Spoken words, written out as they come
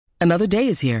Another day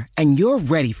is here, and you're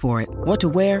ready for it. What to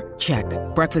wear? Check.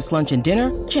 Breakfast, lunch, and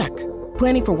dinner? Check.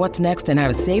 Planning for what's next and how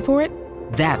to save for it?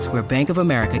 That's where Bank of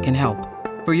America can help.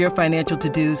 For your financial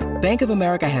to-dos, Bank of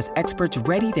America has experts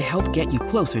ready to help get you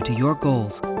closer to your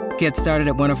goals. Get started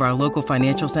at one of our local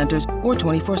financial centers or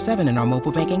 24/7 in our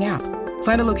mobile banking app.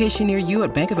 Find a location near you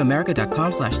at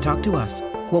bankofamerica.com/talktous.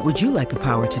 What would you like the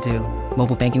power to do?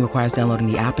 Mobile banking requires downloading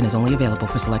the app and is only available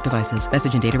for select devices.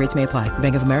 Message and data rates may apply.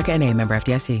 Bank of America N.A., member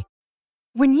FDIC.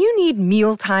 When you need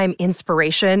mealtime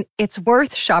inspiration, it's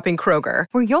worth shopping Kroger,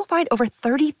 where you'll find over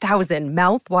 30,000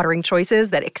 mouth-watering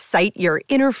choices that excite your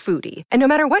inner foodie. And no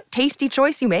matter what tasty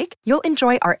choice you make, you'll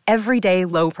enjoy our everyday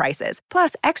low prices,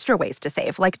 plus extra ways to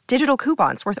save, like digital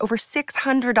coupons worth over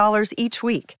 $600 each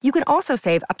week. You can also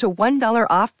save up to $1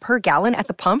 off per gallon at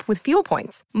the pump with fuel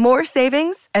points. More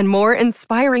savings and more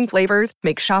inspiring flavors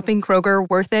make shopping Kroger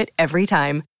worth it every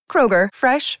time. Kroger,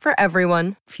 fresh for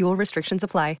everyone. Fuel restrictions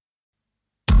apply.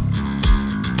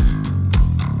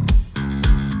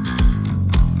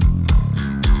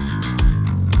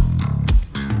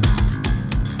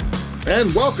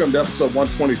 And welcome to episode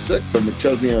 126 of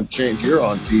McChesney Unchained here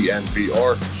on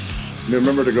DNVR. And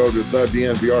remember to go to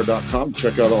thednvr.com,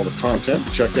 check out all the content,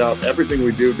 check out everything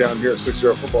we do down here at 6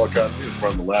 Zero Football Academy. It's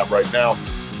running the lab right now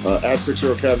at 6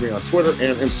 Zero Academy on Twitter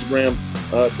and Instagram.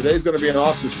 Today's going to be an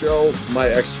awesome show. My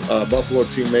ex-Buffalo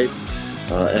teammate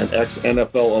and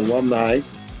ex-NFL alumni,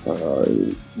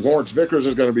 Lawrence Vickers,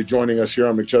 is going to be joining us here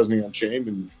on McChesney Unchained.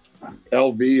 And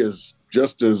LV is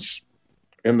just as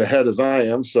in the head as I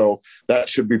am, so that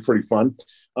should be pretty fun.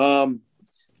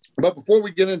 But before we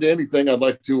get into anything, I'd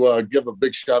like to give a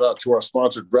big shout out to our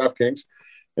sponsor, DraftKings.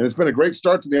 And it's been a great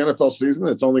start to the NFL season.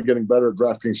 It's only getting better at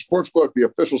DraftKings Sportsbook, the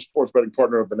official sports betting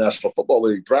partner of the National Football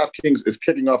League. DraftKings is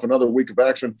kicking off another week of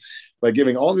action by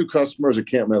giving all new customers a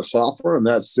can't-miss offer, and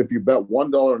that's if you bet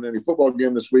 $1 on any football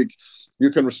game this week, you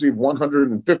can receive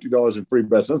 $150 in free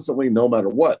bets instantly, no matter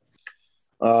what.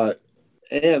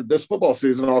 And this football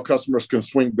season, all customers can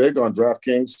swing big on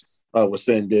DraftKings with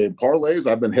same-game parlays.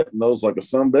 I've been hitting those like a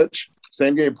sumbitch.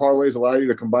 Same-game parlays allow you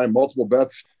to combine multiple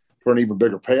bets for an even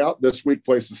bigger payout. This week,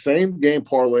 place the same-game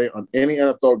parlay on any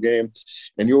NFL game,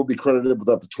 and you will be credited with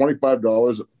up to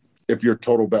 $25 if your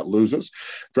total bet loses.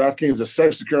 DraftKings is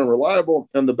safe, secure, and reliable,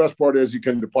 and the best part is you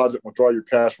can deposit and withdraw your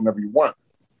cash whenever you want.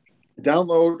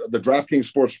 Download the DraftKings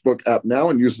Sportsbook app now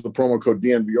and use the promo code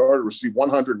DNVR to receive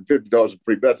 $150 in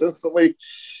free bets instantly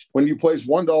when you place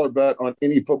 $1 bet on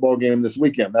any football game this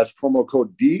weekend. That's promo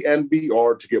code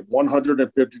DNVR to get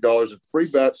 $150 in free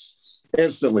bets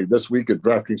instantly this week at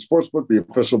DraftKings Sportsbook, the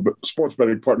official sports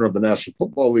betting partner of the National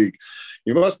Football League.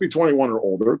 You must be 21 or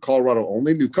older. Colorado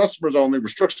only. New customers only.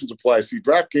 Restrictions apply. See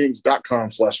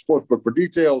DraftKings.com/sportsbook for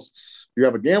details. If you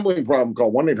have a gambling problem,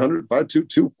 call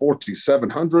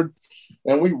 1-800-522-4700.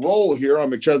 And we roll here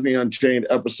on McChesney Unchained,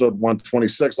 episode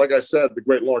 126. Like I said, the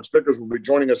great Lawrence Vickers will be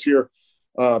joining us here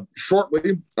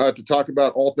shortly to talk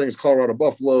about all things Colorado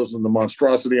Buffaloes and the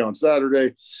monstrosity on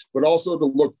Saturday, but also to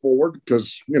look forward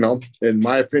because, you know, in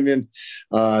my opinion,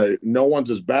 no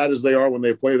one's as bad as they are when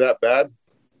they play that bad.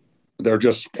 They're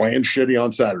just playing shitty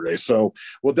on Saturday. So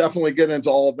we'll definitely get into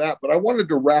all of that. But I wanted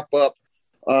to wrap up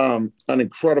an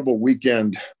incredible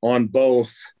weekend on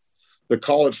both the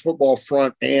college football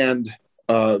front and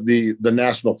the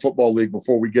National Football League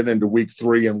before we get into week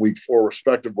 3 and week 4,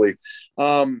 respectively.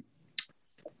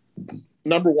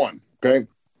 Number one, okay,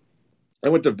 I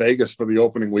went to Vegas for the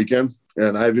opening weekend,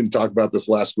 and I didn't talk about this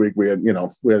last week. We had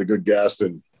a good guest,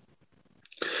 and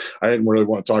I didn't really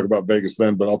want to talk about Vegas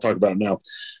then, but I'll talk about it now.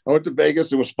 I went to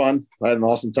Vegas. It was fun. I had an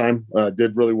awesome time.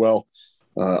 Did really well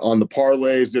on the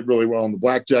parlays, did really well on the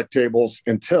blackjack tables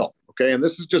until, okay, and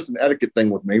this is just an etiquette thing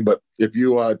with me, but if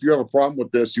you have a problem with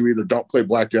this, you either don't play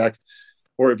blackjack,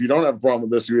 or if you don't have a problem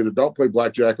with this, you either don't play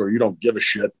blackjack or you don't give a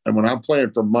shit. And when I'm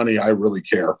playing for money, I really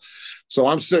care. So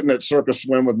I'm sitting at Circus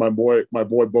Swim with my boy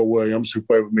Bo Williams, who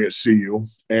played with me at CU,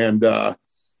 and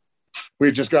we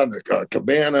had just gotten a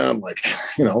cabana. I'm like,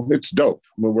 it's dope.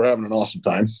 I mean, we're having an awesome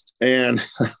time. And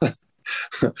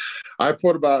I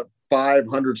put about $500,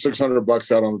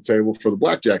 $600 out on the table for the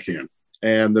blackjack hand.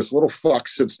 And this little fuck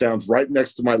sits down right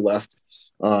next to my left,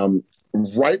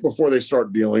 right before they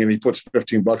start dealing, and he puts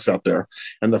 $15 out there.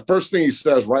 And the first thing he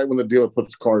says right when the dealer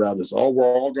puts the card out is, "Oh, we're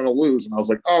all going to lose." And I was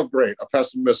like, "Oh, great. A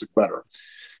pessimistic better."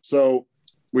 So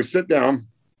we sit down,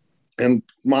 and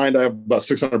mind, I have about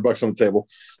 $600 on the table.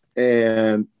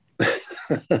 And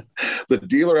the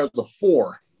dealer has a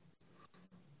 4.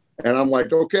 And I'm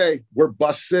like, okay, we're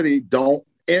Bus City.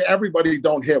 Everybody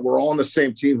don't hit. We're all on the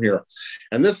same team here.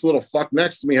 And this little fuck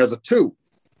next to me has a 2.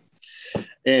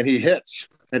 And he hits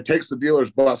and takes the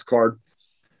dealer's bus card.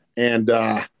 And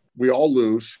We all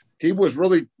lose. He was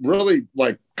really, really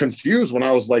like confused when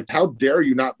I was like, how dare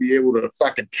you not be able to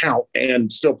fucking count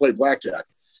and still play blackjack?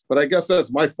 But I guess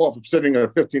that's my fault for sitting at a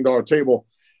 $15 table.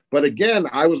 But again,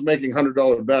 I was making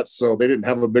 $100 bets, so they didn't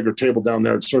have a bigger table down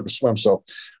there at Circus Swim. So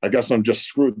I guess I'm just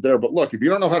screwed there. But look, if you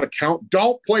don't know how to count,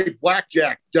 don't play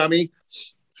blackjack, dummy.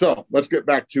 So let's get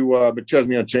back to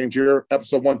McChesney Unchained here,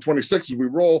 episode 126 as we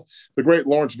roll. The great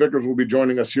Lawrence Vickers will be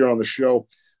joining us here on the show.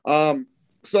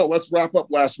 So let's wrap up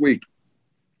last week.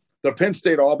 The Penn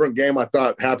State-Auburn game, I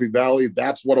thought Happy Valley,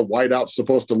 that's what a whiteout's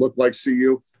supposed to look like,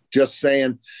 CU. Just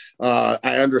saying. I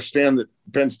understand that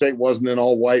Penn State wasn't in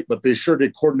all white, but they sure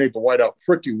did coordinate the whiteout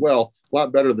pretty well, a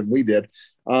lot better than we did.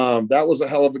 That was a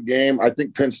hell of a game. I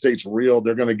think Penn State's real.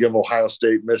 They're going to give Ohio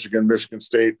State, Michigan, Michigan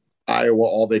State, Iowa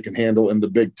all they can handle in the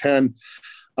Big Ten.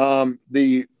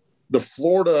 The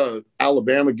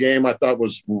Florida-Alabama game I thought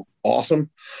was awesome.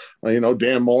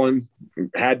 Dan Mullen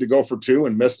had to go for two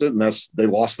and missed it, and they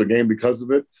lost the game because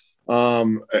of it.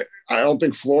 I don't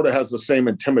think Florida has the same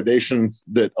intimidation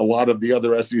that a lot of the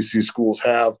other SEC schools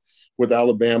have with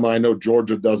Alabama. I know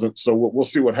Georgia doesn't, so we'll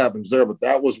see what happens there. But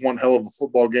that was one hell of a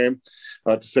football game,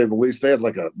 to say the least.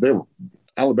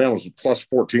 Alabama was plus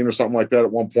 14 or something like that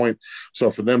at one point. So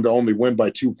for them to only win by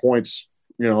 2 points,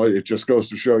 it just goes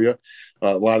to show you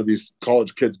a lot of these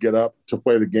college kids get up to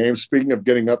play the game. Speaking of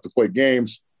getting up to play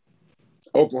games,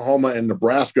 Oklahoma and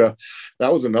Nebraska,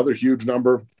 that was another huge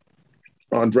number.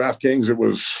 On DraftKings,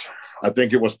 I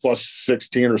think it was plus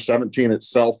 16 or 17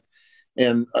 itself.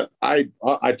 And I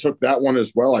took that one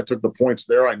as well. I took the points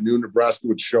there. I knew Nebraska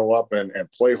would show up and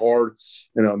play hard,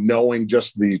 knowing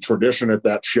just the tradition at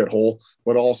that shithole,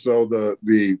 but also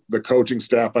the coaching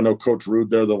staff. I know Coach Rude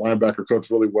there, the linebacker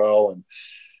coach, really well. And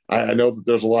I know that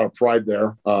there's a lot of pride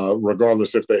there,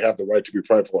 regardless if they have the right to be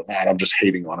prideful or not. I'm just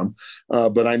hating on them.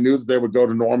 But I knew that they would go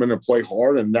to Norman and play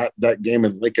hard, and that game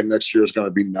in Lincoln next year is going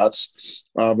to be nuts.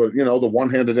 But, the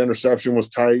one-handed interception was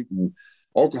tight, and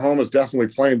Oklahoma's definitely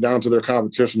playing down to their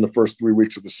competition the first 3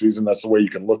 weeks of the season. That's the way you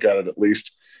can look at it, at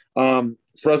least.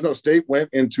 Fresno State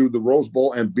went into the Rose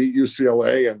Bowl and beat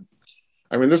UCLA. And,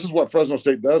 this is what Fresno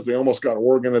State does. They almost got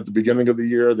Oregon at the beginning of the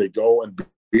year. They go and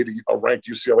beat a ranked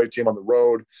UCLA team on the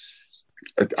road.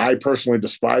 I personally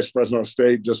despise Fresno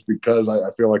State just because I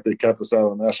feel like they kept us out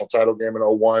of the national title game in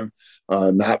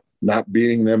 2001, not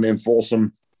beating them in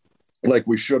Folsom like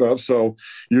we should have. So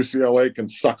UCLA can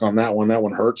suck on that one. That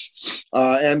one hurts.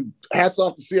 And hats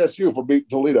off to CSU for beating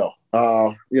Toledo.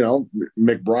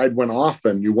 McBride went off,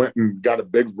 and you went and got a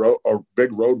big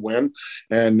road win,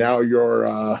 and now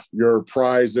your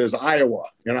prize is Iowa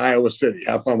in Iowa City.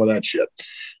 Have fun with that shit.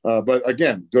 But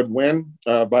again, good win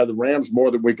by the Rams,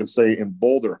 more than we can say in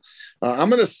Boulder. I'm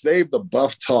going to save the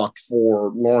Buff talk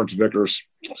for Lawrence Vickers.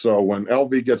 So when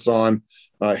LV gets on,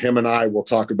 him and I will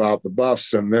talk about the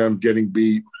Buffs and them getting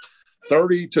beat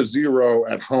 30-0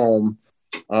 at home.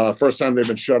 First time they've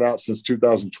been shut out since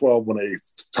 2012 when a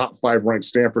top 5 ranked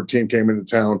Stanford team came into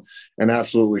town and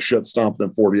absolutely shit stomped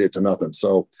them 48-0.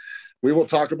 So we will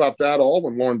talk about that all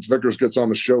when Lawrence Vickers gets on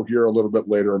the show here a little bit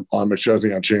later on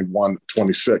McChesney Unchained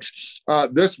 126.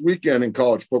 This weekend in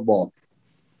college football,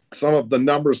 some of the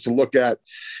numbers to look at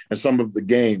and some of the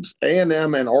games.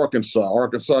 A&M and Arkansas.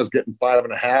 Arkansas is getting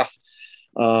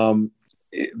 5.5.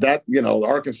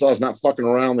 Arkansas is not fucking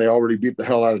around. They already beat the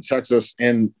hell out of Texas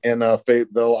in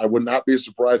Fayetteville. I would not be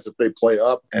surprised if they play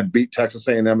up and beat Texas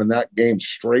A&M in that game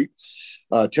straight.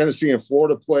 Tennessee and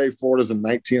Florida play. Florida's a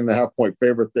 19.5-point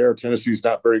favorite there. Tennessee's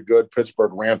not very good.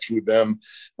 Pittsburgh ran through them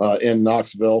in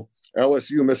Knoxville.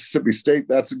 LSU, Mississippi State,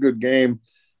 that's a good game.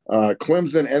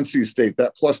 Clemson, NC State,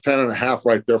 that plus 10.5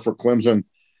 right there for Clemson.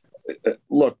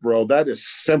 Look, bro, that is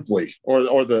simply,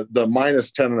 or the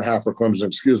minus 10.5 for Clemson,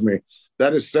 excuse me.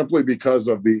 That is simply because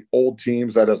of the old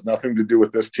teams. That has nothing to do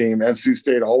with this team. NC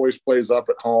State always plays up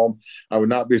at home. I would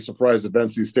not be surprised if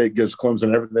NC State gives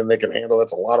Clemson everything they can handle.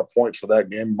 That's a lot of points for that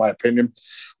game, in my opinion.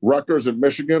 Rutgers and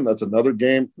Michigan, that's another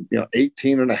game,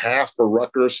 18.5 for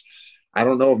Rutgers. I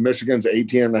don't know if Michigan's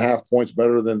 18.5 points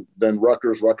better than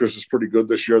Rutgers. Rutgers is pretty good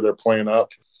this year. They're playing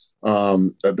up.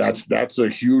 That's a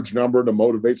huge number to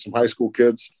motivate some high school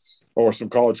kids or some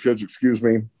college kids, excuse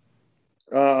me.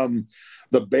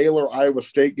 The Baylor Iowa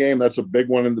State game, that's a big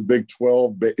one in the Big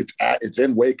 12. It's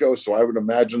in Waco, so I would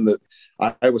imagine that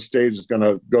Iowa State is going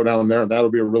to go down there, and that'll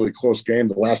be a really close game.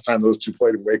 The last time those two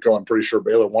played in Waco, I'm pretty sure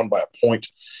Baylor won by a point.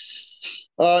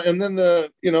 And then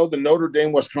the Notre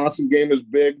Dame Wisconsin game is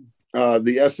big.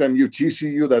 The SMU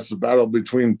TCU, that's the battle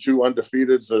between two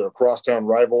undefeateds that are crosstown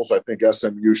rivals. I think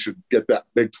SMU should get that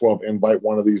Big 12 invite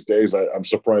one of these days. I'm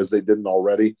surprised they didn't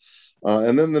already.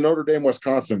 And then the Notre Dame,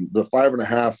 Wisconsin, the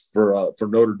 5.5 for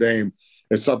Notre Dame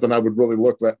is something I would really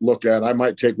look at. I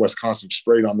might take Wisconsin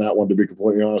straight on that one, to be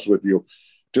completely honest with you,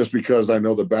 just because I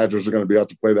know the Badgers are going to be out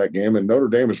to play that game. And Notre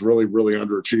Dame is really, really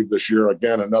underachieved this year.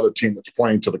 Again, another team that's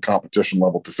playing to the competition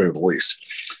level, to say the least.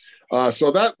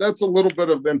 So that's a little bit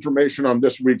of information on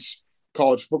this week's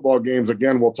college football games.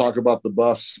 Again, we'll talk about the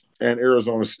Buffs and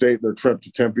Arizona State, their trip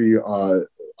to Tempe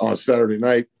on Saturday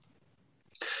night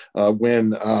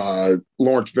when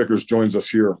Lawrence Vickers joins us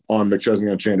here on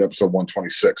McChesney Unchained, episode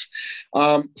 126.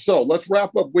 So let's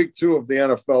wrap up week 2 of the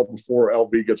NFL before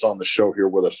LV gets on the show here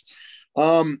with us.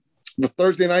 The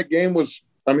Thursday night game was,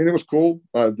 it was cool.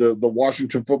 The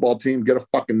Washington football team, get a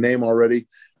fucking name already.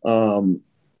 And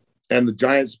the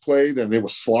Giants played, and it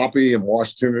was sloppy, and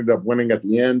Washington ended up winning at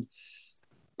the end.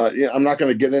 I'm not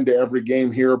going to get into every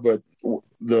game here, but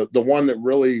the one that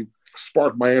really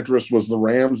sparked my interest was the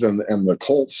Rams and the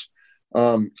Colts.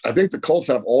 I think the Colts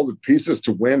have all the pieces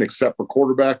to win except for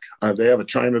quarterback. They have a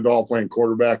China doll playing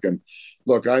quarterback. And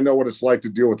look, I know what it's like to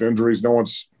deal with injuries.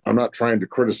 I'm not trying to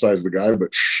criticize the guy,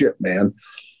 but shit, man.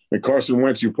 And Carson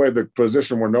Wentz, you play the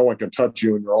position where no one can touch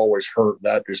you and you're always hurt.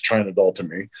 That is China doll to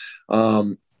me.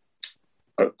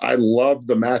 I love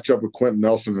the matchup with Quentin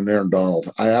Nelson and Aaron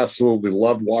Donald. I absolutely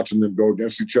loved watching them go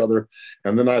against each other.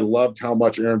 And then I loved how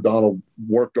much Aaron Donald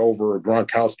worked over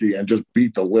Gronkowski and just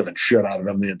beat the living shit out of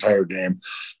him the entire game.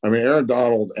 Aaron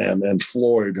Donald and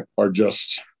Floyd are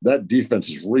just – that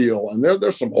defense is real. And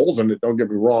there's some holes in it, don't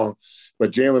get me wrong.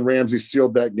 But Jalen Ramsey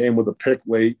sealed that game with a pick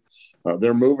late.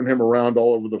 They're moving him around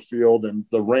all over the field. And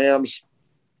the Rams –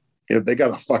 they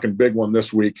got a fucking big one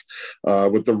this week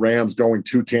with the Rams going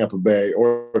to Tampa Bay,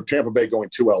 or Tampa Bay going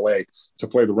to LA to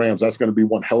play the Rams. That's going to be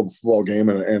one hell of a football game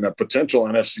and a potential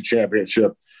NFC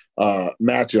championship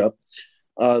matchup.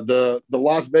 The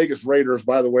Las Vegas Raiders,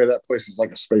 by the way, that place is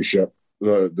like a spaceship,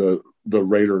 the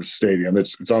Raiders stadium.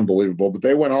 It's unbelievable. But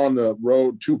they went on the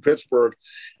road to Pittsburgh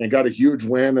and got a huge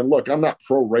win. And look, I'm not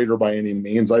pro Raider by any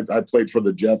means. I played for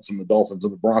the Jets and the Dolphins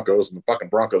and the Broncos, and the fucking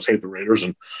Broncos hate the Raiders.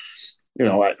 And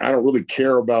I don't really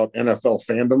care about NFL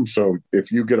fandom. So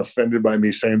if you get offended by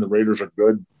me saying the Raiders are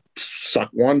good, suck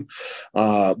one.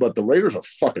 But the Raiders are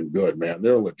fucking good, man.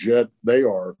 They're legit. They've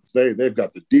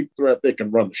got the deep threat. They can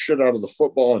run the shit out of the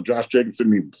football, and Josh Jacobs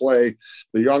didn't even play.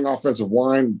 The young offensive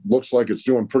line looks like it's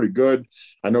doing pretty good.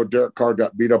 I know Derek Carr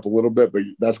got beat up a little bit, but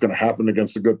that's going to happen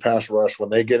against a good pass rush. When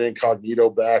they get Incognito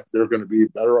back, they're going to be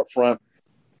better up front.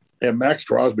 And Max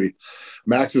Crosby.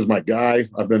 Max is my guy.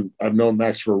 I've known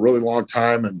Max for a really long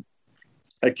time, and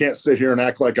I can't sit here and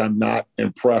act like I'm not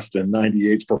impressed in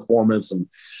 98's performance and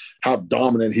how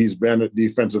dominant he's been at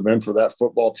defensive end for that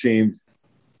football team.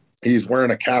 He's wearing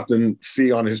a captain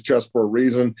C on his chest for a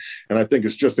reason, and I think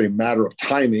it's just a matter of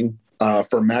timing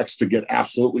for Max to get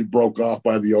absolutely broke off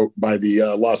by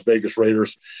the Las Vegas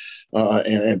Raiders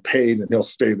and paid, and he'll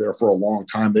stay there for a long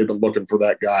time. They've been looking for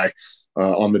that guy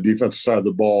on the defensive side of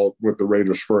the ball with the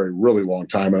Raiders for a really long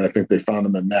time, and I think they found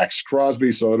him in Max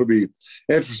Crosby. So it'll be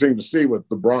interesting to see with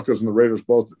the Broncos and the Raiders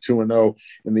both at 2-0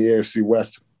 in the AFC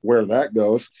West where that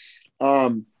goes.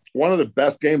 One of the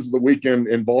best games of the weekend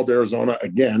involved Arizona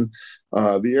again.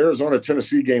 The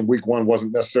Arizona-Tennessee game week 1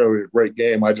 wasn't necessarily a great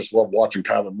game. I just love watching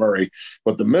Kyler Murray.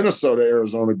 But the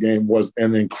Minnesota-Arizona game was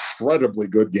an incredibly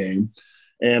good game.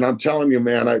 And I'm telling you,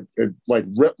 man, it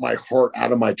ripped my heart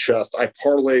out of my chest. I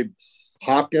parlayed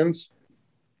Hopkins,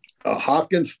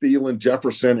 Thielen,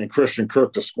 Jefferson, and Christian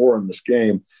Kirk to score in this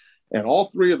game. And all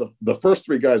three of the first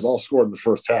three guys all scored in the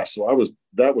first half. So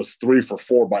that was 3 for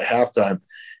 4 by halftime.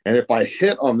 And if I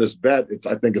hit on this bet,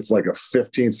 I think it's like a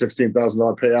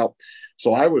 $16,000 payout.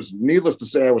 So needless to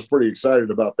say, I was pretty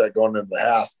excited about that going into the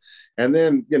half. And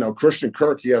then, Christian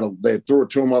Kirk, they threw it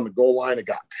to him on the goal line. It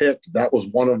got picked. That was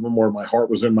one of them where my heart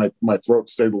was in my throat,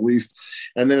 to say the least.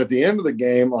 And then at the end of the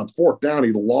game on 4th down,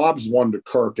 he lobs one to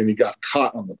Kirk, and he got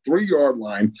caught on the 3-yard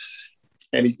line.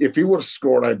 And if he would have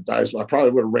scored, I probably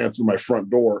would have ran through my front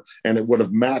door, and it would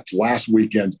have matched last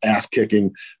weekend's ass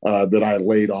kicking that I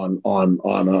laid on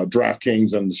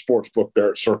DraftKings and the sports book there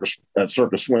at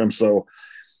Circus Swim. So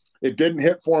it didn't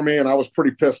hit for me, and I was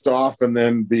pretty pissed off. And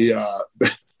then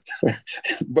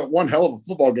but one hell of a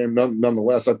football game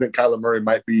nonetheless. I think Kyler Murray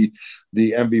might be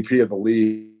the MVP of the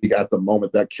league at the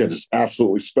moment. That kid is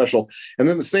absolutely special. And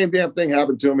then the same damn thing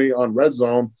happened to me on Red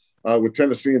Zone with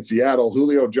Tennessee and Seattle.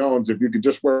 Julio Jones, if you could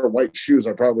just wear white shoes,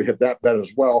 I'd probably hit that bet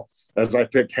as well, as I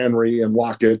picked Henry and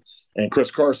Lockett and Chris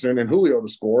Carson and Julio to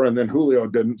score, and then Julio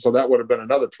didn't. So that would have been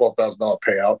another $12,000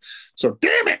 payout. So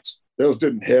damn it, those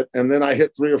didn't hit. And then I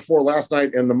hit 3 or 4 last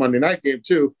night in the Monday night game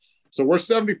too. So we're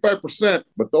 75%,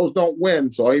 but those don't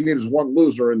win. So all you need is one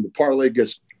loser, and the parlay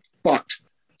gets fucked.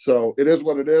 So it is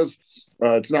what it is.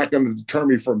 It's not going to deter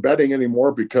me from betting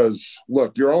anymore because,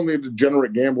 look, you're only a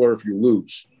degenerate gambler if you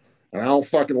lose. And I don't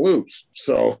fucking lose.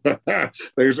 So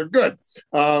things are good.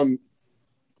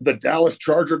 The Dallas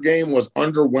Charger game was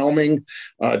underwhelming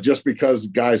just because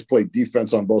guys played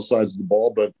defense on both sides of the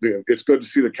ball. But it's good to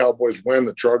see the Cowboys win.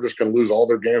 The Chargers can lose all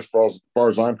their games as far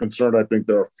as I'm concerned. I think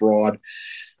they're a fraud.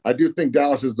 I do think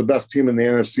Dallas is the best team in the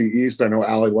NFC East. I know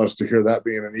Allie loves to hear that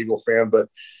being an Eagle fan, but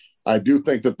I do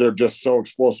think that they're just so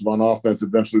explosive on offense.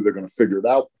 Eventually, they're going to figure it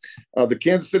out. The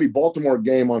Kansas City-Baltimore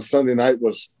game on Sunday night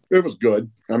was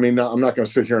good. I mean, I'm not going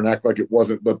to sit here and act like it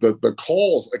wasn't, but the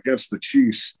calls against the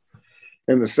Chiefs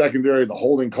in the secondary, the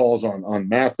holding calls on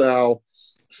Mathau,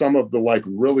 some of the like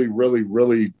really, really,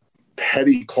 really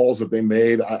petty calls that they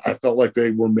made, I felt like they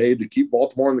were made to keep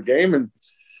Baltimore in the game. And,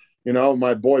 you know,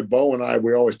 my boy Bo and I,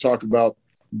 we always talk about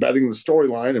betting the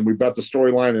storyline, and we bet the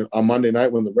storyline on Monday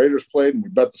night when the Raiders played, and we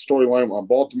bet the storyline on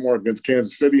Baltimore against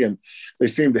Kansas City, and they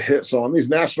seemed to hit. So on these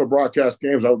national broadcast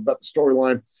games, I would bet the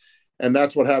storyline, and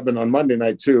that's what happened on Monday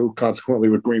night too, consequently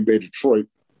with Green Bay, Detroit.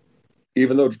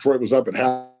 Even though Detroit was up at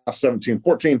half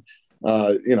 17-14,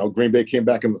 you know, Green Bay came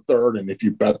back in the third, and if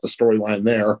you bet the storyline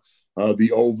there,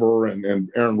 the over and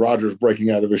Aaron Rodgers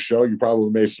breaking out of his show, you probably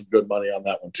made some good money on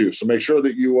that one too. So make sure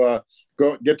that you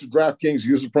go get to DraftKings,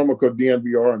 use the promo code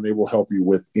DNVR, and they will help you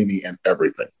with any and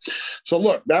everything. So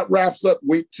look, that wraps up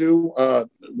week 2.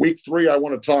 Week 3, I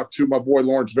want to talk to my boy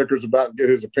Lawrence Vickers about and get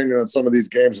his opinion on some of these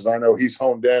games, as I know he's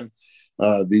honed in,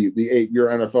 the 8-year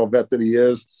NFL vet that he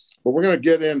is. But we're going to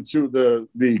get into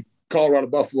the Colorado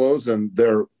Buffaloes and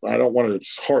I don't want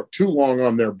to harp too long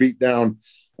on their beatdown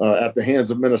at the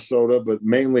hands of Minnesota, but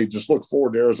mainly just look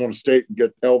forward to Arizona State and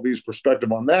get LV's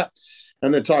perspective on that,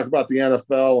 and then talk about the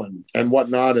NFL and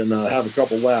whatnot, and have a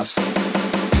couple laughs.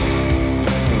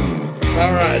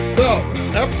 All right, so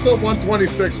episode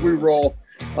 126, we roll.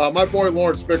 My boy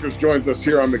Lawrence Vickers joins us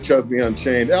here on McChesney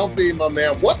Unchained. LV, my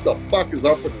man, what the fuck is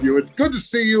up with you? It's good to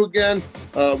see you again.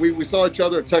 We saw each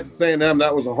other at Texas A&M.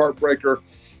 That was a heartbreaker.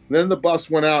 And then the Buffs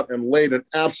went out and laid an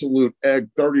absolute egg,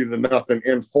 30-0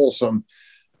 in Folsom,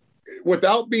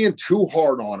 without being too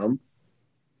hard on them,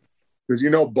 because, you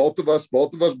know, both of us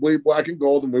bleed black and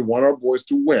gold, and we want our boys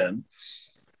to win.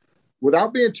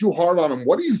 Without being too hard on them,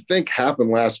 what do you think happened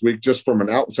last week, just from an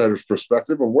outsider's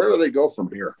perspective, and where do they go from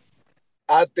here?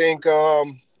 I think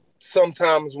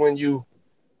sometimes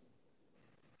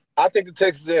I think the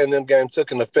Texas A&M game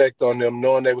took an effect on them,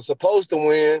 knowing they were supposed to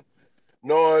win,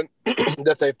 knowing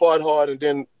that they fought hard, and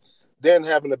then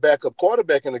having a backup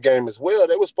quarterback in the game as well.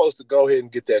 They were supposed to go ahead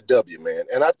and get that W, man.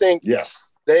 And I think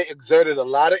they exerted a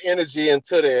lot of energy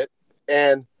into that,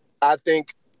 and I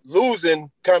think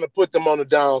losing kind of put them on a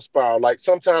down spiral. Like,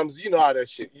 sometimes, you know how that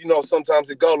shit, you know,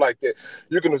 sometimes it go like that.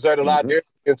 You can exert a lot of energy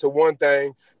into one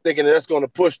thing, thinking that's going to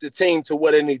push the team to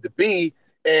where they need to be,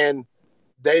 and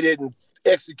they didn't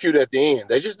execute at the end.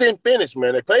 They just didn't finish,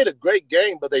 man. They played a great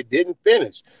game, but they didn't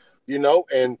finish, you know.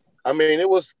 And, I mean, it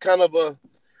was kind of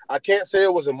I can't say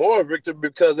it was a moral victory,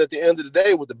 because at the end of the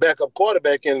day, with the backup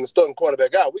quarterback in and the starting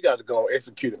quarterback out, we got to go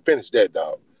execute and finish that,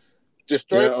 dog.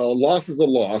 A loss is a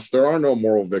loss. There are no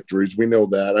moral victories. We know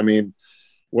that. I mean,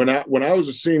 when I was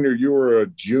a senior, you were a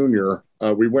junior.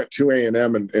 We went to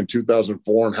A&M in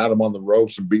 2004 and had them on the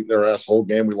ropes and beating their ass the whole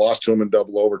game. We lost to them in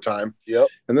double overtime. Yep.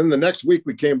 And then the next week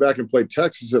we came back and played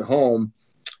Texas at home,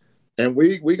 and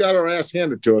we got our ass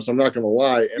handed to us. I'm not going to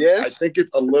lie. And I think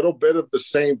it's a little bit of the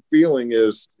same feeling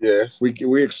is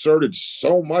we exerted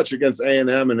so much against A&M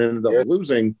and ended up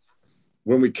losing.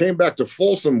 When we came back to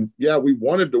Folsom, we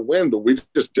wanted to win, but we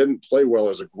just didn't play well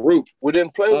as a group. We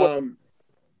didn't play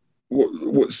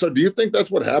well. So do you think that's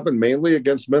what happened mainly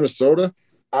against Minnesota?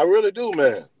 I really do,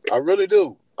 man. I really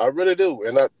do.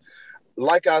 And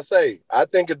like I say, I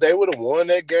think if they would have won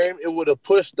that game, it would have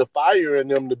pushed the fire in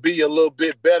them to be a little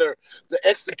bit better, to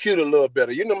execute a little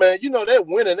better. You know, man, you know that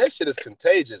winning, that shit is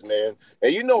contagious, man.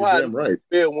 And you know how it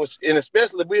feels, and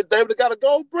especially if they would have got a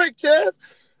gold brick, Chaz.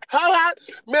 How high,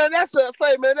 man?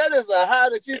 That is a high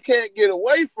that you can't get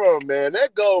away from, man.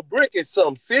 That gold brick is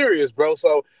something serious, bro.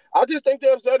 So I just think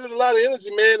they exerted a lot of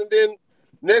energy, man. And then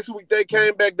next week they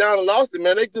came back down and lost it,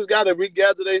 man. They just got to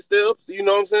regather themselves. You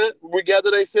know what I'm saying?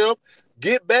 Regather themselves,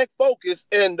 get back focused.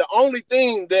 And the only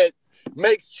thing that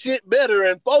makes shit better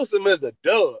in Folsom is a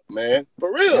dub, man.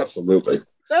 For real. Absolutely.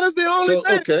 That is the only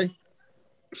thing. Okay.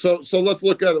 So let's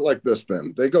look at it like this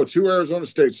then. They go to Arizona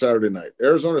State Saturday night.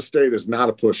 Arizona State is not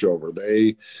a pushover.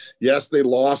 They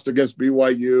lost against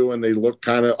BYU, and they look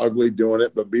kind of ugly doing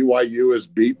it, but BYU has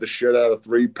beat the shit out of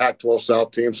 3 Pac-12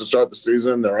 South teams to start the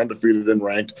season. They're undefeated and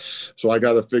ranked. So I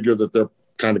got to figure that they're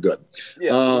kind of good.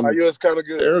 Yeah, BYU is kind of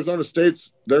good. Arizona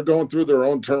State's, they're going through their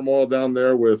own turmoil down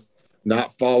there with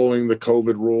not following the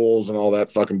COVID rules and all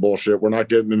that fucking bullshit. We're not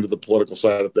getting into the political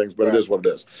side of things, but It is what it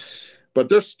is. But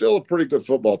they're still a pretty good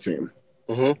football team.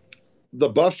 Mm-hmm. The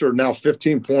Buffs are now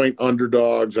 15-point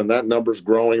underdogs, and that number's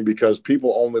growing because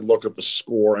people only look at the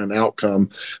score and outcome.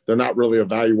 They're not really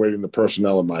evaluating the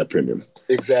personnel, in my opinion.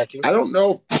 Exactly. I don't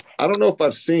know if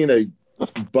I've seen a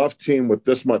Buff team with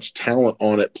this much talent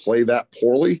on it play that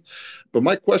poorly. But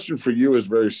my question for you is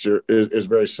very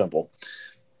simple.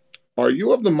 Are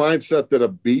you of the mindset that a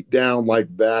beatdown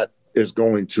like that is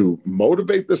going to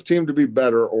motivate this team to be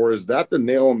better, or is that the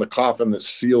nail in the coffin that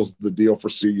seals the deal for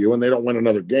CU and they don't win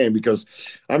another game? Because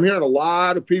I'm hearing a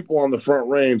lot of people on the Front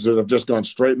Range that have just gone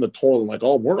straight in the toilet like,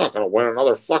 oh, we're not going to win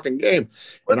another fucking game.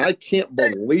 And I can't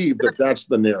believe that that's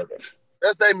the narrative.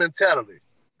 That's their mentality.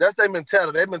 Their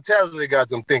mentality got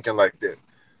them thinking like that.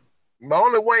 The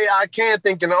only way I can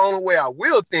think and the only way I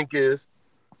will think is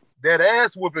that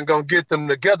ass whooping gonna get them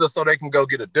together so they can go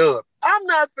get a dub. I'm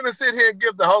not gonna sit here and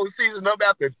give the whole season up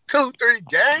after 2-3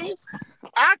 games.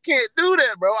 I can't do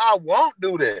that, bro. I won't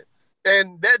do that.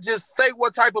 And that just say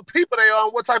what type of people they are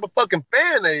and what type of fucking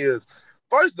fan they is.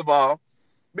 First of all,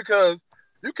 because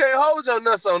you can't hold your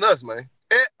nuts on us, man.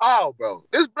 At all, bro.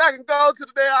 It's black and gold to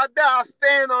the day I die. I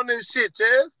stand on this shit,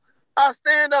 Chaz. I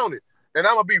stand on it. And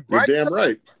I'm gonna be right. You're damn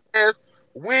right. As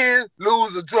win,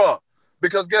 lose, or draw.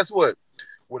 Because guess what?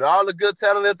 With all the good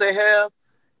talent that they have,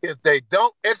 if they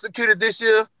don't execute it this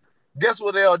year, guess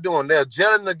what they are doing? They're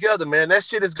gelling together, man. That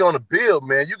shit is gonna build,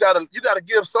 man. You gotta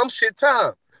give some shit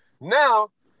time. Now,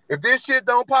 if this shit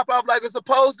don't pop off like it's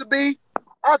supposed to be,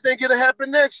 I think it'll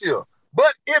happen next year.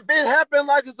 But if it happened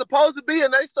like it's supposed to be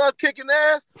and they start kicking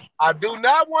ass, I do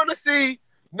not want to see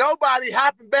nobody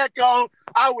hopping back on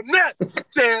our nuts,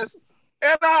 Chance,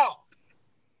 at all.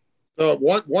 So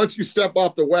once you step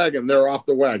off the wagon, they're off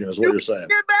the wagon, is what you're saying.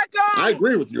 Get back on. I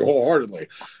agree with you wholeheartedly.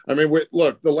 I mean,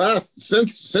 look,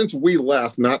 since we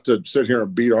left, not to sit here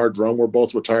and beat our drum, we're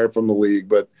both retired from the league,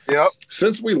 but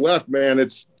since we left, man,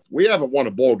 we haven't won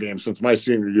a bowl game since my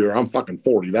senior year. I'm fucking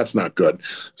 40. That's not good.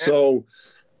 So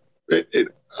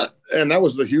and that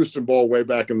was the Houston Bowl way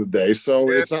back in the day. So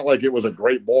it's not like it was a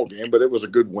great bowl game, but it was a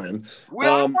good win. We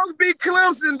almost beat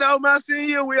Clemson, though, my senior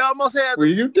year. We almost had. Well,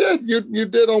 you did. You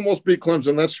did almost beat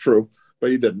Clemson. That's true,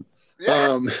 but you didn't.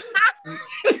 Yeah.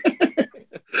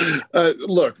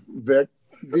 Look, Vic,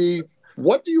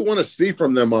 what do you want to see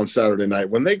from them on Saturday night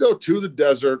when they go to the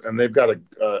desert and they've got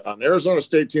an Arizona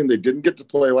State team they didn't get to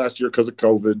play last year because of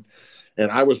COVID,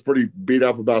 and I was pretty beat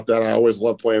up about that. I always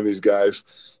love playing these guys.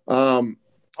 I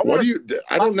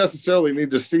don't necessarily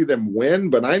need to see them win,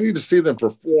 but I need to see them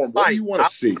perform. What do you want to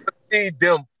see? I want to see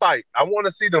them fight. I want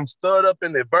to see them stirred up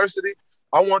in adversity.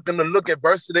 I want them to look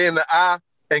adversity in the eye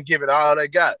and give it all they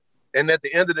got. And at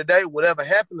the end of the day, whatever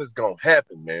happens is going to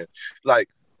happen, man. Like,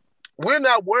 we're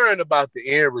not worrying about the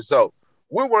end result.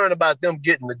 We're worrying about them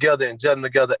getting together and gelling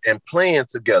together and playing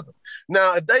together.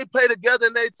 Now, if they play together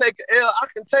and they take an L, I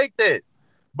can take that.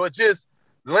 But just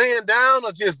laying down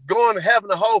or just going and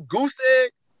having a whole goose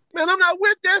egg, man, I'm not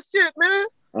with that shit, man.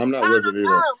 I'm not with it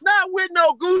either. I'm not with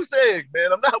no goose egg,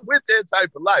 man. I'm not with that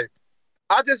type of life.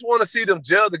 I just want to see them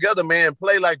gel together, man,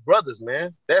 play like brothers,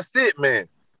 man. That's it, man.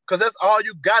 Because that's all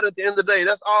you got at the end of the day.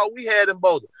 That's all we had in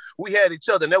Boulder. We had each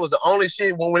other, and that was the only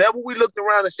shit. Whenever we looked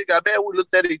around and shit got bad, we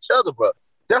looked at each other, bro.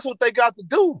 That's what they got to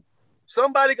do.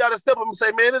 Somebody got to step up and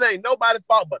say, man, it ain't nobody's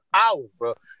fault but ours,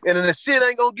 bro. And then the shit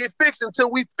ain't going to get fixed until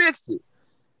we fix it.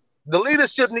 The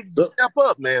leadership needs to step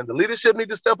up, man. The leadership needs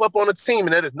to step up on the team,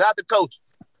 and that is not the coaches.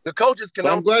 The coaches can.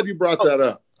 I'm glad you brought that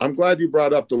up. I'm glad you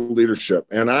brought up the leadership.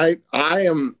 And I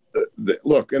am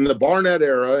look, in the Barnett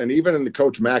era, and even in the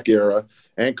Coach Mack era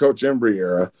and Coach Embry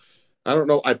era, I don't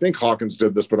know. I think Hawkins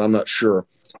did this, but I'm not sure.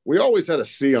 We always had a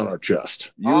C on our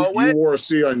chest. You wore a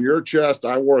C on your chest.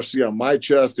 I wore a C on my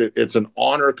chest. It's an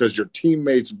honor because your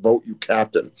teammates vote you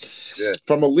captain. Yeah.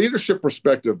 From a leadership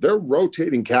perspective, they're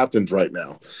rotating captains right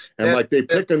now. And they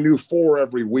pick a new 4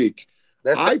 every week.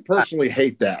 I personally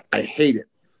hate that. I hate it.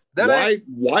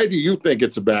 Why do you think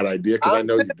it's a bad idea? Because I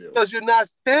know you do. Because you're not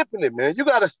stamping it, man. You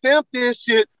got to stamp this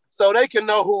shit so they can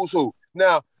know who's who.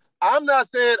 Now, I'm not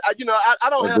saying, I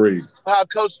don't have how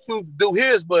Coach Truth do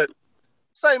his, but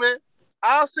say, man,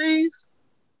 our C's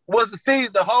was the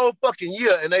C's the whole fucking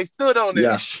year, and they stood on it.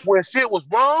 Yes. When shit was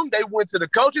wrong, they went to the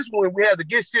coaches. When we had to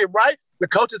get shit right, the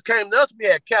coaches came to us. We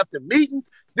had captain meetings.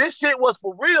 This shit was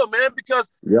for real, man,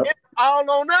 because it's all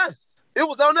on us. It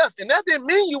was on us. And that didn't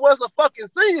mean you was a fucking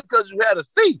senior because you had a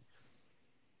C.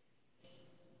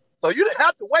 So you didn't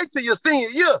have to wait till your senior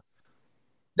year.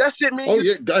 That shit means. Oh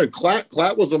yeah,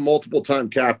 Klatt was a multiple-time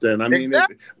captain. I mean,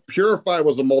 Exactly. Purify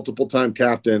was a multiple-time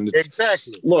captain.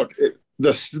 Exactly. Look,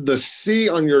 the C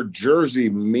on your jersey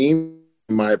means,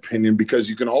 in my opinion, because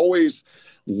you can always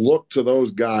look to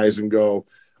those guys and go,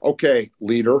 okay,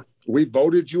 leader, we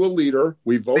voted you a leader.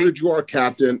 We voted you our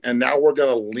captain, and now we're going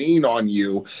to lean on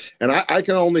you. And I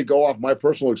can only go off my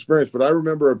personal experience, but I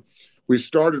remember we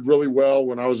started really well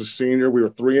when I was a senior. We were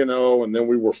 3-0, and then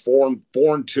we were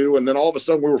 4-2, and then all of a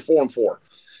sudden we were 4-4.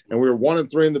 And we were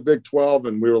 1-3 in the Big 12,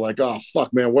 and we were like, oh,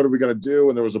 fuck, man, what are we going to do?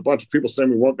 And there was a bunch of people saying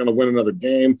we weren't going to win another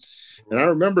game. And I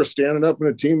remember standing up in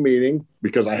a team meeting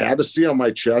because I had to see on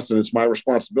my chest, and it's my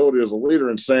responsibility as a leader,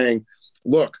 and saying,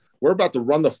 look, we're about to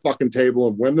run the fucking table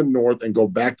and win the North and go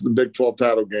back to the Big 12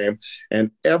 title game. And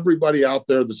everybody out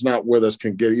there that's not with us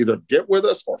can either get with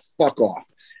us or fuck off.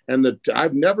 And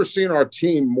I've never seen our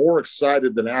team more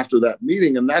excited than after that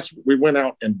meeting. And we went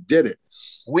out and did it.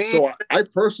 So I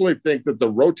personally think that the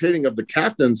rotating of the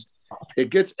captains, it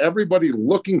gets everybody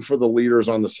looking for the leaders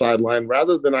on the sideline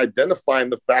rather than identifying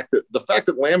the fact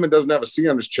that Landman doesn't have a C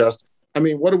on his chest. I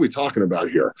mean, what are we talking about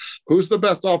here? Who's the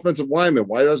best offensive lineman?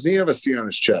 Why doesn't he have a C on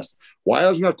his chest? Why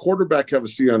doesn't our quarterback have a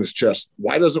C on his chest?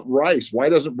 Why doesn't Rice? Why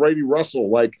doesn't Brady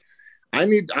Russell? Like, I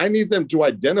need them to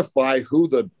identify who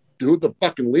the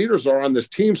fucking leaders are on this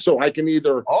team, so I can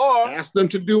either ask them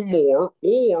to do more,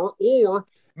 or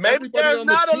maybe there's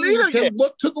not a leader yet.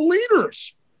 Look to the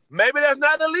leaders. Maybe there's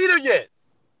not a leader yet.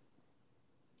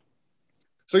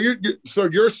 So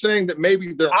you're saying that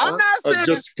maybe there aren't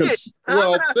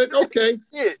okay.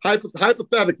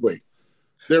 Hypothetically,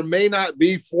 there may not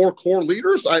be 4 core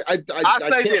leaders. I can't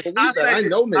believe that. I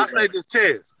know maybe. I say this,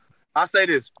 Chaz. I say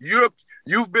this.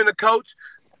 You've been a coach.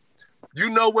 You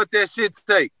know what that shit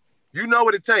take. You know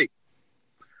what it takes.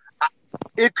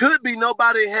 It could be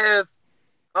nobody has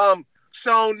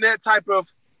shown that type of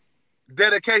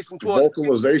dedication to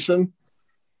vocalization.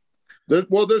 There's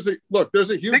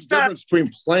a huge difference between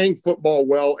playing football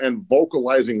well and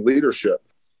vocalizing leadership.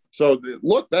 So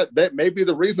look, that may be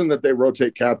the reason that they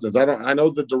rotate captains. I know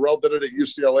that Darrell did it at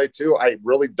UCLA too. I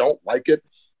really don't like it.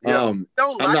 Yeah, I'm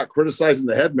not criticizing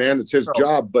the head man. It's his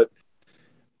job, but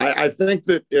I think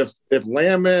that if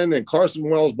Landman and Carson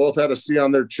Wells both had a C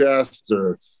on their chest,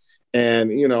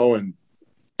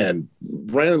 and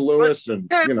Brandon Lewis and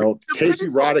Casey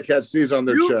Roddick had C's on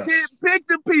their chest. You can't pick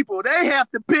the people; they have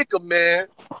to pick them, man.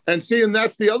 And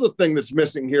that's the other thing that's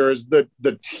missing here is that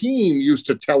the team used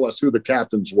to tell us who the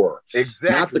captains were,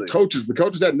 exactly, not the coaches. The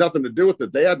coaches had nothing to do with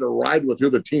it; they had to ride with who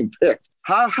the team picked.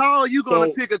 How are you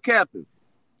going to pick a captain?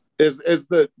 This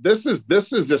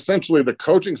is essentially the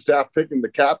coaching staff picking the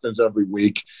captains every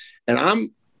week, and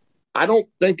I don't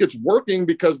think it's working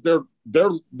because the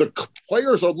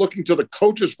players are looking to the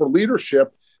coaches for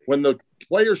leadership when the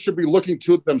players should be looking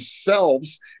to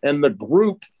themselves and the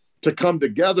group to come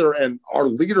together, and our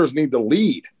leaders need to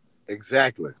lead.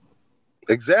 Exactly,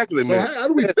 so man. How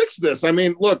do we fix this? I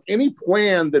mean, look, any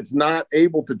plan that's not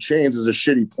able to change is a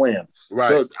shitty plan. Right.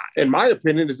 So in my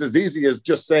opinion, it's as easy as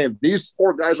just saying these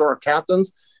 4 guys are our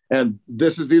captains. And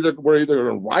this is we're either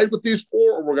going to ride with these 4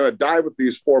 or we're going to die with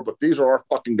these 4, but these are our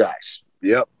fucking guys.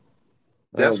 Yep.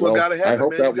 That's what got to happen,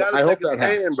 man. You got to take a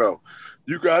stand, bro.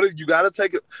 You got to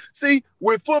take it. See,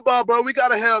 with football, bro, we got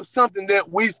to have something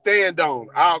that we stand on,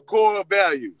 our core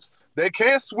values. They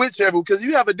can't switch because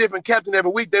you have a different captain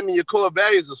every week. That means your core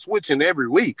values are switching every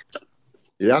week.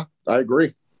 Yeah, I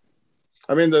agree.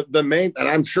 I mean, the main, and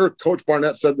I'm sure Coach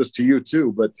Barnett said this to you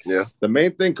too, but the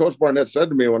main thing Coach Barnett said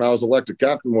to me when I was elected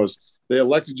captain was, they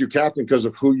elected you captain because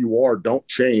of who you are. Don't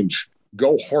change.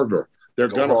 Go harder. They're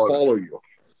going to follow you.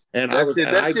 And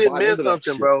that shit meant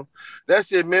something, bro. That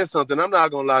shit meant something. I'm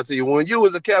not going to lie to you. When you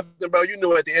was a captain, bro, you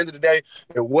knew at the end of the day,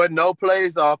 it wasn't no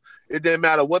plays off. It didn't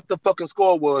matter what the fucking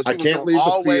score was. I can't leave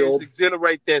the field. Always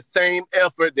exhilarate that same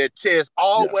effort that Chess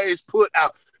always put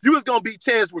out. You was going to beat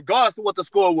Chance regardless of what the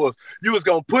score was. You was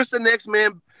going to push the next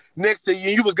man next to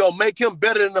you. You was going to make him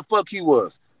better than the fuck he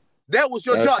was. That was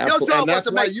your job. Your job was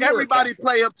to make everybody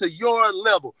play up to your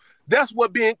level. That's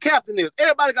what being captain is.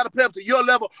 Everybody got to play up to your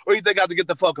level or they got to get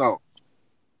the fuck on.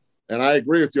 And I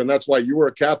agree with you. And that's why you were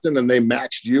a captain and they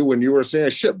matched you when you were saying,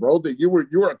 shit, bro, that you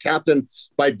were a captain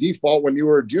by default when you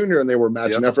were a junior and they were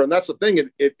matching effort. And that's the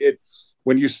thing. It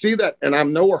when you see that, and I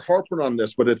know we're harping on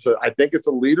this, but I think it's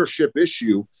a leadership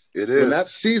issue. It is. When that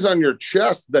C's on your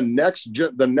chest, the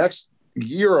next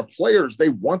year of players, they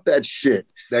want that shit.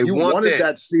 You wanted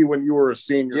that C when you were a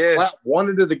senior. Yes. Platt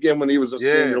wanted it again when he was a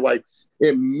senior. Like,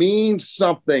 it means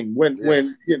something when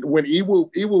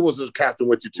Iwu was a captain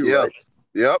with you too, right?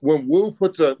 Yep. When Wu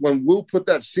put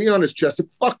that C on his chest, it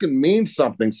fucking means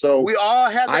something. So we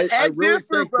all have to act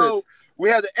different, bro. We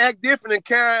had to act different and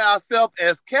carry ourselves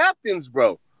as captains,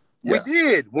 bro. Yeah. We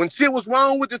did. When shit was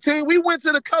wrong with the team, we went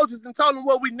to the coaches and told them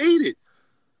what we needed.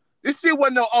 This shit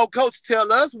wasn't no old coach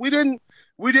tell us. We didn't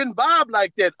vibe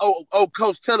like that. Old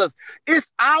coach tell us. It's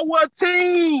our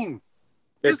team.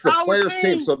 It's the players'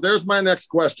 team. So there's my next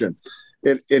question.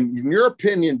 In your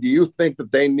opinion, do you think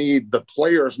that the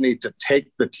players need to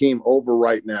take the team over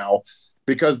right now?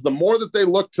 Because the more that they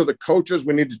look to the coaches,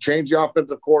 we need to change the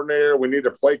offensive coordinator. We need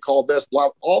to play call this, blah.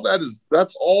 All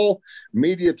that's all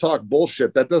media talk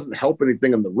bullshit. That doesn't help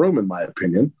anything in the room, in my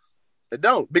opinion. It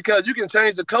don't, because you can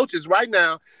change the coaches right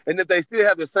now, and if they still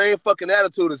have the same fucking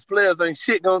attitude as players, ain't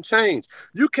shit gonna change.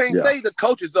 You can't say the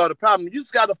coaches are the problem. You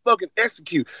just gotta fucking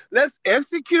execute. Let's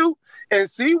execute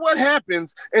and see what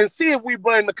happens, and see if we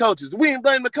blame the coaches. We ain't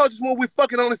blaming the coaches when we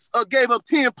fucking only gave up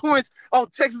 10 points on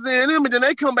Texas A&M, and then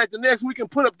they come back the next week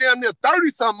and put up damn near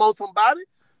 30-something on somebody.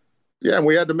 Yeah, and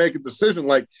we had to make a decision.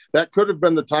 Like, that could have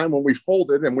been the time when we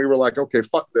folded and we were like, okay,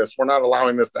 fuck this. We're not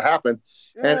allowing this to happen.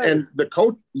 Yeah. And the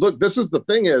coach, look, this is the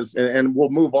thing is, and we'll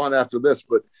move on after this,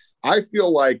 but I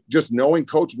feel like just knowing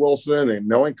Coach Wilson and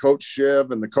knowing Coach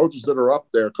Shiv and the coaches that are up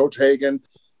there, Coach Hagan,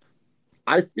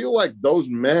 I feel like those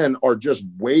men are just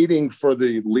waiting for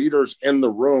the leaders in the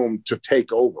room to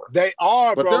take over. They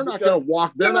are, but they're not going to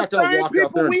walk. They're not going to walk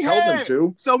out there and tell them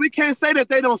to. So we can't say that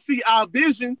they don't see our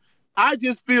vision. I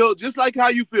just feel just like how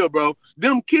you feel, bro.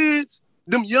 Them kids,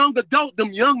 them young adults,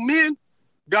 them young men,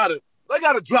 they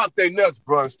gotta drop their nuts,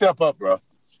 bro, and step up, bro.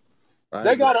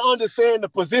 They gotta understand the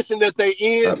position that they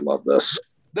in. I love this.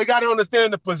 They gotta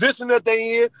understand the position that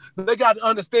they in. They gotta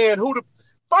understand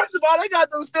first of all, they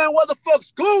gotta understand what the fuck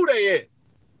school they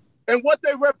in and what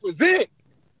they represent.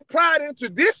 Pride and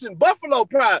tradition, Buffalo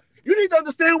pride. You need to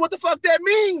understand what the fuck that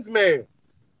means, man.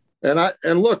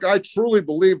 And look, I truly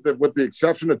believe that with the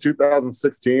exception of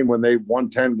 2016, when they won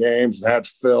 10 games and had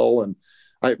Phil, and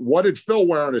what did Phil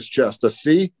wear on his chest? A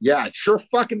C? Yeah, it sure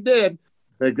fucking did.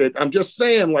 I'm just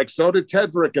saying, like, so did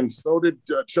Tedrick, and so did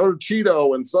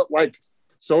Cheeto, and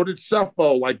so did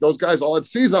Cepho. Like, those guys all had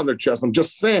C's on their chest. I'm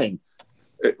just saying.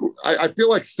 I feel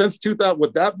like since 2000,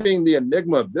 with that being the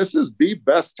enigma, this is the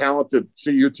best talented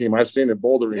CU team I've seen in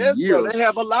Boulder in years. Bro, they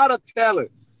have a lot of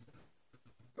talent.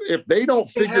 If they don't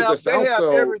figure this out,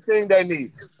 though, everything they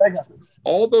need.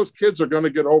 All those kids are going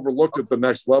to get overlooked at the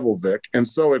next level, Vic. And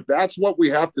so if that's what we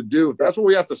have to do, if that's what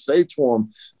we have to say to them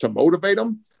to motivate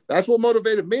them, that's what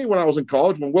motivated me when I was in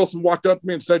college. When Wilson walked up to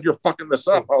me and said, "You're fucking this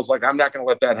up," I was like, "I'm not going to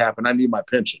let that happen. I need my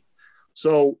pension."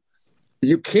 So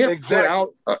you can't put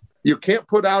out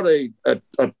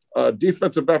a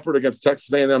defensive effort against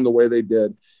Texas A&M the way they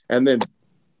did, and then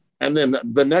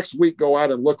the next week go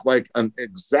out and look like an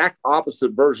exact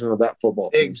opposite version of that football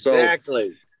team.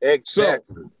 Exactly. So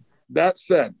that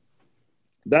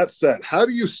said, how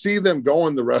do you see them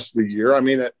going the rest of the year? I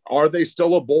mean, are they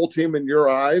still a bowl team in your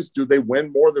eyes? Do they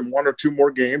win more than one or two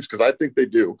more games? Because I think they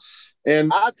do.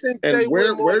 And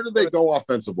where do they go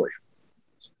offensively?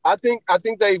 I think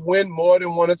they win more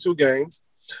than one or two games.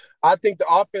 I think the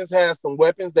offense has some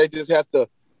weapons. They just have to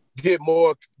get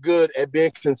more good at being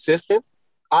consistent.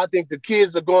 I think the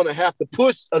kids are going to have to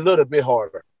push a little bit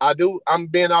harder. I do. I'm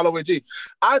being all the way G.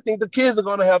 I think the kids are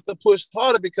going to have to push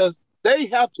harder because they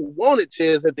have to want it,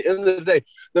 Chaz, at the end of the day.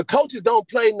 The coaches don't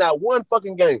play not one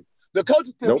fucking game. The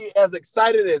coaches can be as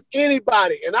excited as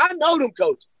anybody. And I know them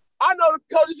coaches. I know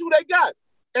the coaches who they got.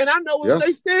 And I know what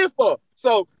they stand for.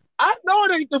 So I know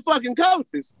it ain't the fucking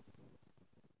coaches.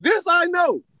 This I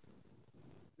know.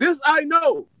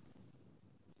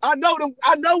 I know them.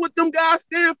 I know what them guys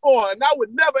stand for, and I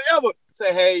would never ever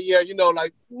say, "Hey, yeah,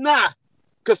 nah."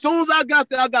 Because soon as I got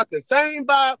there, I got the same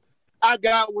vibe I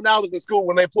got when I was in school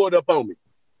when they pulled up on me.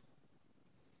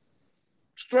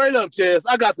 Straight up, Chaz,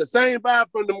 I got the same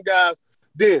vibe from them guys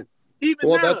then. Even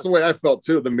now. That's the way I felt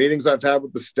too. The meetings I've had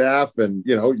with the staff, and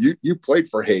you played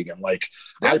for Hagan, like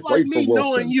that's I played like me for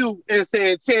Wilson. Knowing you and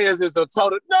saying Chaz is a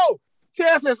total no.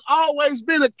 Chaz has always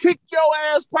been a kick your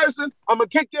ass person. I'm gonna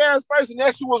kick your ass first and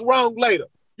ask you what's wrong later.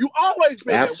 You always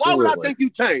been that. Why would I think you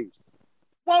changed?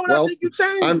 Why would I think you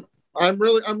changed? I'm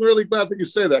really glad that you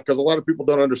say that, because a lot of people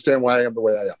don't understand why I am the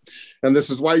way I am. And this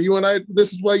is why you and I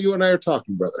are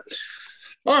talking, brother.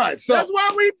 All right, so that's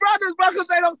why we brothers, because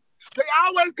they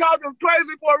always call us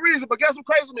crazy for a reason. But guess what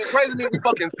crazy means? Crazy means we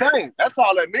fucking sane. That's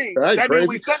all that means. I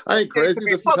ain't crazy.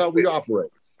 This is how we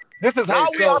operate. This is how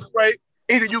we operate.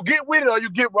 Either you get with it or you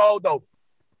get rolled over.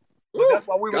 That's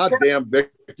why we God damn,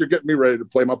 Vic, you're getting me ready to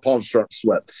play. My palms start to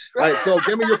sweat. All right, so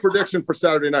give me your prediction for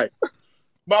Saturday night.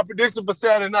 My prediction for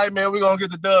Saturday night, man, we're gonna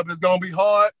get the dub. It's gonna be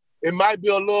hard. It might be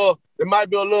a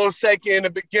little shaky in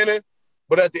the beginning,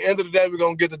 but at the end of the day, we're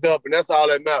gonna get the dub, and that's all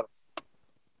that matters.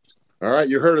 All right,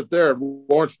 you heard it there.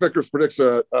 Lawrence Vickers predicts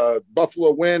a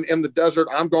Buffalo win in the desert.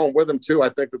 I'm going with him, too. I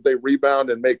think that they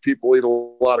rebound and make people eat a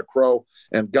lot of crow.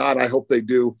 And, God, I hope they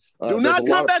do. Do not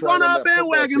come back on our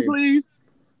bandwagon, please.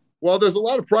 Well, there's a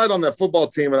lot of pride on that football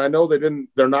team, and I know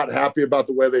they're not happy about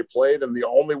the way they played, and the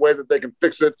only way that they can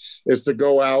fix it is to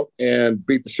go out and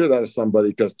beat the shit out of somebody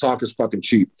because talk is fucking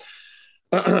cheap.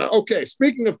 Okay,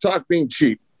 speaking of talk being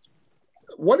cheap,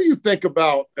 what do you think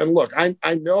about, and look, I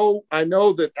know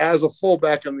that as a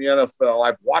fullback in the NFL,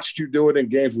 I've watched you do it in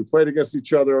games. We played against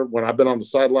each other when I've been on the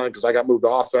sideline because I got moved to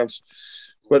offense.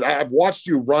 But I've watched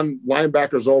you run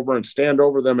linebackers over and stand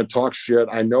over them and talk shit.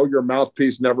 I know your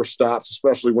mouthpiece never stops,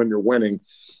 especially when you're winning.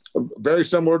 Very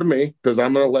similar to me, because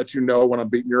I'm going to let you know when I'm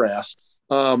beating your ass.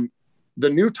 The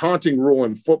new taunting rule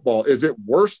in football, is it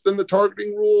worse than the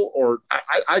targeting rule? Or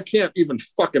I can't even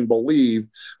fucking believe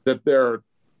that they're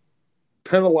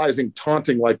penalizing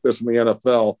taunting like this in the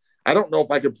NFL. I don't know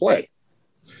if I could play.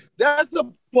 That's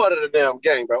the part of the damn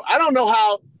game, bro. I don't know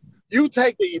how you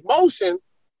take the emotion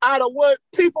out of what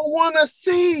people want to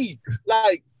see.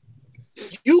 Like,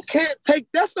 you can't take,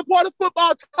 that's the part of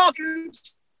football talking.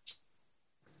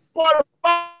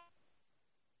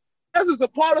 This is the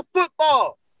part of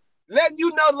football. Letting you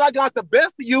know that I got the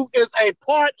best of you is a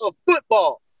part of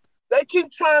football. They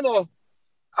keep trying to,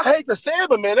 I hate to say it,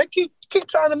 but man, they keep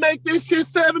trying to make this shit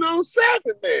 7-on-7,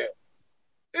 man.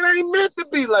 It ain't meant to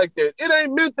be like that. It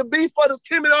ain't meant to be for the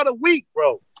team of the week,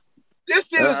 bro. This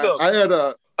shit is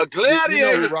a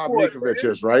gladiator. You know who Rob Ninkovich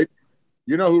is, right?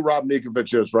 You know who Rob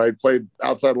Ninkovich is, right? Played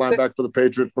outside linebacker for the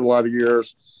Patriots for a lot of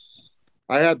years.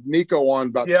 I had Nico on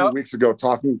about 2 weeks ago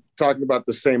talking about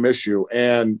the same issue,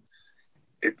 and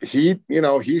he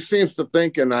seems to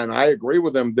think, and I agree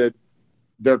with him, that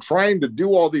they're trying to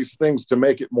do all these things to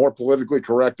make it more politically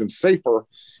correct and safer.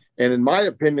 And in my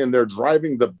opinion, they're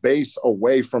driving the base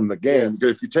away from the game. Yes.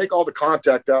 If you take all the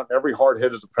contact out and every hard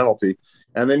hit is a penalty,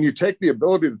 and then you take the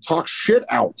ability to talk shit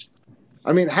out.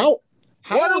 I mean, how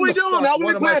what are we doing? Are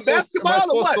we playing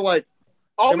basketball or what?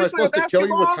 Am I supposed to kill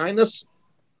you with kindness?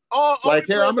 Like,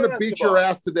 here, I'm going to beat your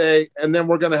ass today, and then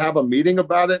we're going to have a meeting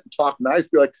about it and talk nice,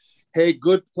 be like, hey,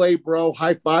 good play, bro,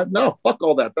 high five. No, fuck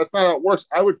all that. That's not how it works.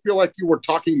 I would feel like you were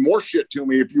talking more shit to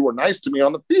me if you were nice to me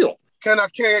on the field. Can I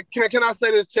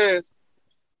say this, Chance?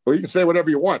 Well, you can say whatever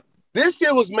you want. This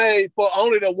shit was made for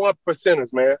only the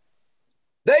 1%ers, man.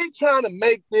 They trying to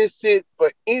make this shit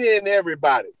for any and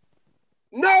everybody.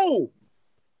 No,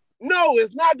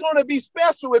 it's not going to be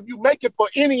special if you make it for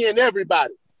any and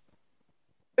everybody.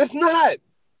 It's not.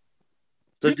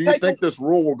 So do you think this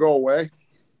rule will go away?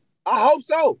 I hope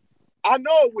so. I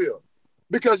know it will.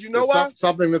 Because you know why?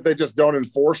 Something that they just don't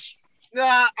enforce?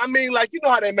 Nah, I mean, like, you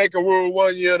know how they make a rule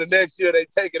one year, the next year they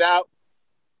take it out?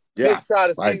 Yeah,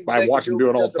 I watch them do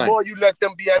it all the time. The more you let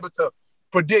them be able to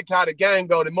predict how the game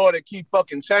go, the more they keep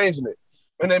fucking changing it.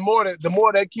 And the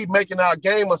more they keep making our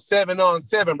game a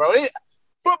 7-on-7, bro.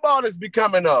 Football is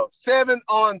becoming a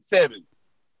 7-on-7.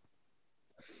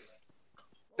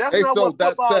 That's not what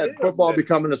football is. Football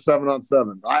becoming a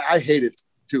 7-on-7. I hate it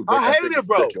too. I hate it,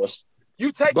 bro. Ridiculous.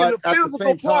 You taking the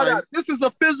physical part out. This is a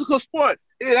physical sport.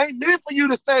 It ain't meant for you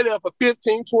to stay there for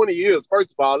 15, 20 years.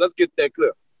 First of all, let's get that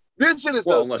clear. This shit is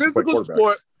a physical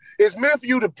sport. It's meant for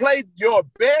you to play your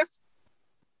best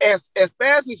as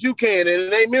fast as you can, and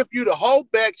it ain't meant for you to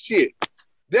hold back shit.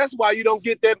 That's why you don't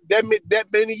get that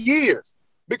many years.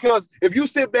 Because if you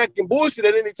sit back and bullshit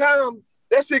at any time,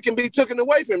 that shit can be taken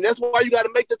away from you. That's why you got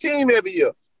to make the team every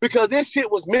year. Because this shit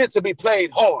was meant to be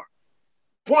played hard.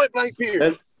 Point blank period.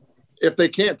 And if they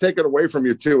can't take it away from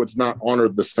you too, it's not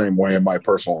honored the same way, in my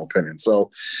personal opinion.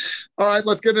 So, all right,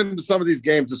 let's get into some of these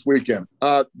games this weekend.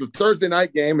 The Thursday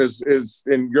night game is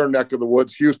in your neck of the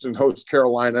woods. Houston hosts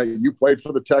Carolina. You played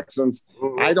for the Texans.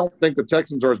 Mm-hmm. I don't think the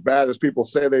Texans are as bad as people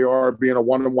say they are, being a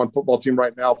 1-1 football team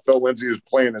right now. Phil Lindsay is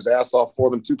playing his ass off for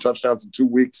them, 2 touchdowns in 2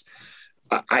 weeks.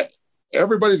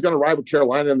 Everybody's going to ride with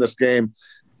Carolina in this game.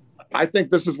 I think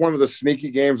this is one of the sneaky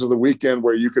games of the weekend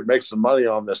where you could make some money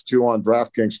on this too on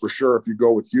DraftKings for sure if you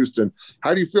go with Houston.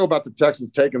 How do you feel about the Texans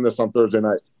taking this on Thursday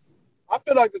night? I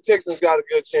feel like the Texans got a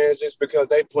good chance just because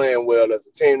they playing well as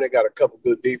a team. They got a couple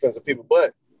good defensive people,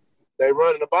 but they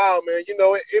running the ball, man. You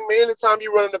know, anytime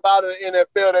you running the ball in the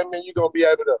NFL, that means you're going to be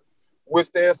able to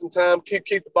withstand some time, keep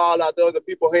the ball out the other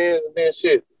people's hands, and then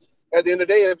shit. At the end of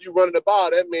the day, if you running the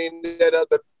ball, that means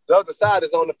that the other side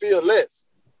is on the field less.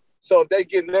 So if they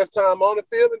get less time on the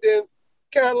field, and then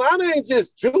Carolina ain't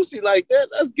just juicy like that.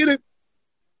 Let's get it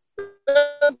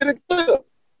clear.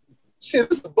 Shit,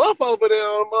 it's a buff over there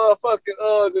on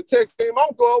motherfucking the Texans team.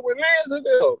 I'm going with Lindsay.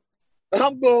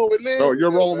 I'm going with Lindsay. So you're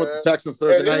rolling with the Texans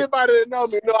Thursday night? Anybody that know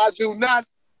me know I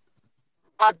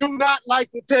I do not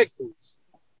like the Texans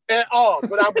at all,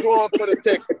 but I'm going for the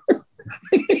Texans.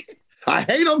 I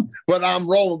hate them, but I'm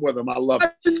rolling with them. I love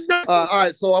it. All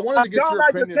right, so I wanted to get your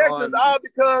opinion on. I don't like the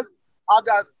Texans all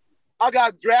because I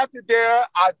got drafted there.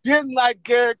 I didn't like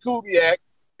Gary Kubiak.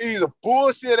 He's a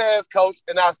bullshit ass coach,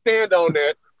 and I stand on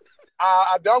that.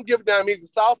 I don't give a damn. He's a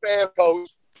soft ass coach,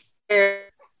 and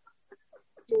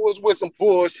it was with some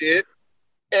bullshit.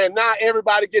 And not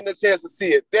everybody getting a chance to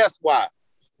see it. That's why.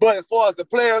 But as far as the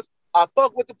players, I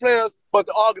fuck with the players, but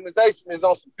the organization is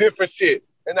on some different shit.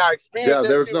 And I experienced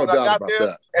that shit when I got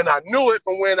there, and I knew it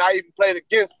from when I even played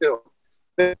against them.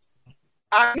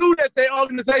 I knew that the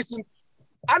organization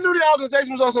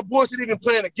was on some bullshit even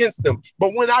playing against them.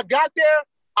 But when I got there,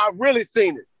 I really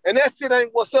seen it. And that shit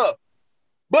ain't what's up.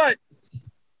 But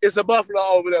it's a Buffalo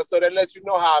over there, so that lets you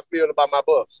know how I feel about my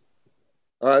Buffs.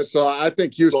 All right, so I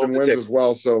think Houston wins as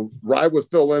well. So ride with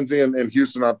Phil Lindsay and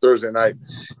Houston on Thursday night.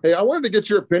 Hey, I wanted to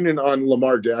get your opinion on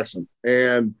Lamar Jackson.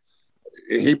 And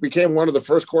he became one of the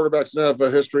first quarterbacks in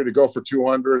NFL history to go for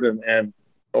 200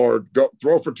 or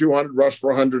throw for 200, rush for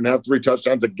 100, and have 3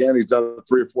 touchdowns. Again, he's done it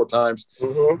 3 or 4 times.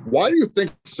 Mm-hmm. Why do you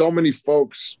think so many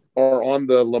folks are on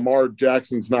the Lamar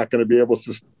Jackson's not going to be able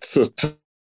to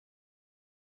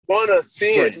want to see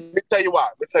it? Let me tell you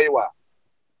why.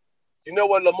 You know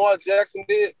what Lamar Jackson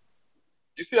did?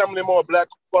 You see how many more black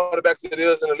quarterbacks it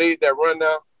is in the league that run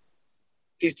now?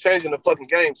 He's changing the fucking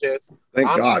game, Chess. Thank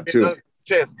God, too.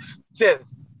 Chess.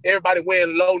 Everybody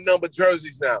wearing low number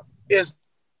jerseys now. It's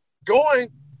going.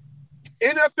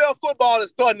 NFL football is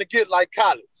starting to get like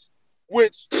college,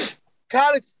 which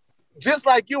college, just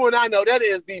like you and I know, that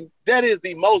is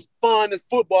the most funnest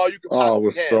football you can possibly have. Oh, it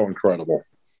was so incredible.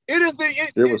 It's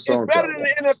better than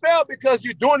the NFL because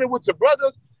you're doing it with your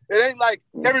brothers. It ain't like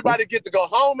everybody get to go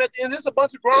home at the end. There's a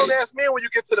bunch of grown-ass men when you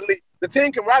get to the league. The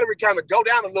team camaraderie kind of go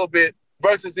down a little bit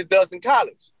versus it does in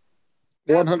college.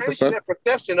 100%. That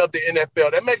perception of the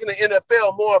NFL. They're making the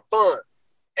NFL more fun.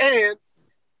 And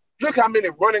look how many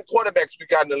running quarterbacks we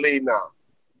got in the league now.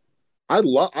 I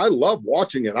love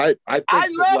watching it. I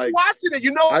love watching it.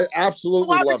 You know, I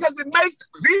absolutely love it. Because it makes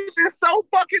defense so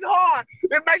fucking hard.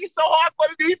 It makes it so hard for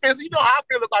the defense. You know how I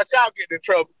feel about y'all getting in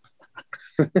trouble.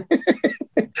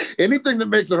 Anything that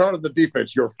makes it hard on the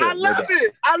defense, you're for. I love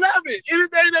it.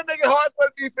 Anything that makes it hard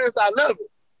for the defense, I love it.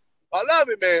 I love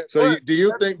it, man. So do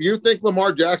you think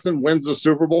Lamar Jackson wins the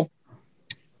Super Bowl?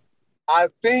 I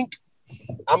think,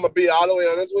 I'm going to be all the way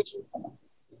honest with you.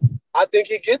 I think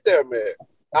he get there, man.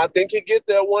 I think he get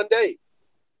there one day.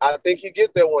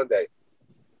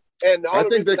 And I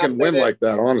think they can win like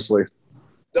that, honestly.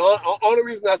 The only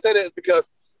reason I say that is because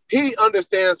he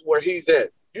understands where he's at.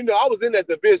 You know, I was in that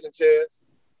division, Chaz.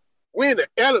 We in the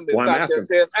elements out there,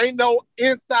 Chaz. Ain't no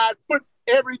inside foot.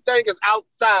 Everything is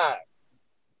outside.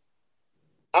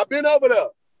 I've been over there.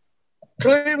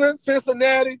 Cleveland,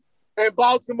 Cincinnati, and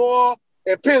Baltimore,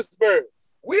 and Pittsburgh.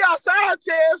 We outside,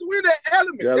 Chaz. We're in the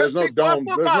elements. Yeah, there's no domes.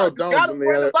 There's no domes in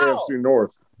the AFC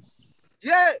North.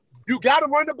 Yeah, you got to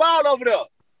run the ball over there.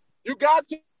 You got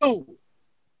to.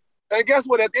 And guess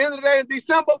what? At the end of the day in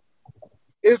December,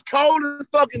 it's cold as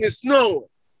fucking it's snowing.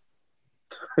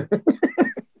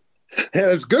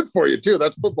 And it's good for you, too.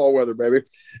 That's football weather, baby.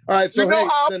 All right, so you know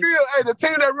how I feel. Hey, the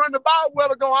team that run the ball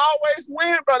well are going to always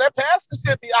win, bro. That passing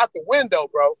should be out the window,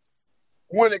 bro.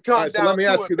 When it comes down to it, let me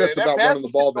ask you this about running the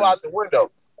ball. Out the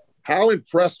window. How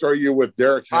impressed are you with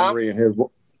Derrick Henry and his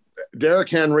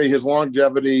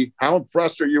longevity? How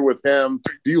impressed are you with him?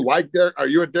 Do you like Derrick? Are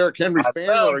you a Derrick Henry fan,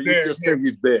 or you just think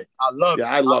he's big? I love him.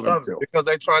 Yeah, I love him too. Because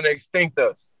they're trying to extinct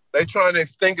us. They tried to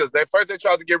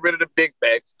get rid of the big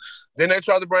backs. Then they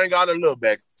tried to bring out the little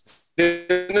backs. Then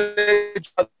they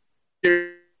tried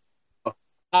to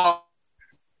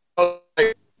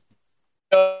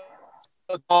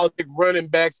all the running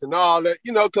backs and all that,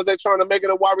 you know, because they're trying to make it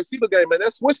a wide receiver game, man.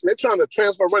 They're switching. They're trying to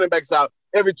transfer running backs out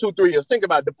every 2-3 years. Think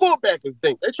about it. The fullback is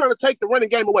thing. They're trying to take the running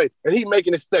game away, and he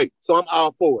making it stay. So I'm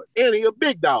all for it. And he a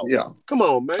big dog. Yeah. Come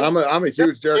on, man. I'm a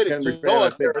huge Derrick Henry fan. I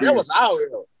think that was out here.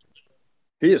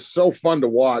 He is so fun to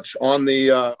watch. On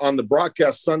the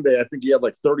broadcast Sunday, I think he had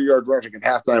like 30 yards rushing at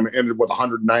halftime and ended with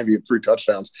 190 and 3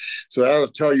 touchdowns. So that'll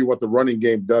tell you what the running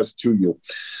game does to you.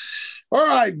 All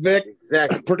right, Vic.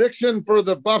 Exactly. Prediction for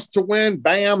the Buffs to win.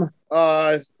 Bam.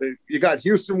 You got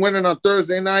Houston winning on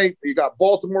Thursday night. You got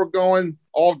Baltimore going.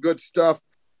 All good stuff.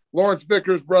 Lawrence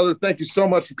Vickers, brother, thank you so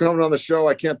much for coming on the show.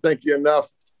 I can't thank you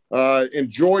enough.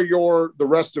 Enjoy the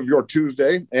rest of your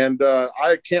Tuesday. And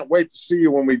I can't wait to see you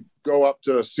when we go up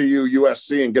to CU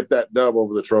USC and get that dub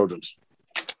over the Trojans.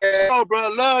 Oh, bro.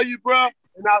 Love you, bro.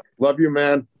 Love you,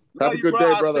 man. Have a good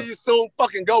day, brother. I'll see you soon.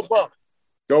 Fucking go Buffs.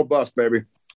 Go Buffs, baby.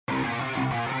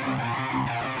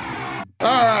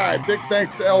 right, big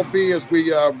thanks to LV as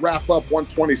we wrap up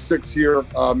 126 here,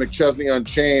 McChesney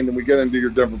Unchained, and we get into your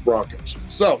Denver Broncos.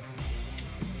 So,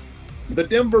 the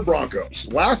Denver Broncos.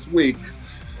 Last week,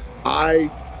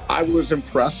 I was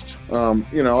impressed. I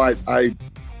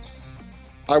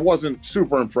wasn't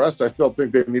super impressed. I still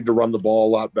think they need to run the ball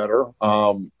a lot better.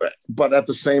 But at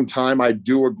the same time, I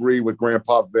do agree with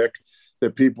Grandpa Vic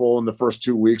that people in the first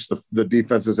 2 weeks, the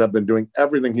defenses have been doing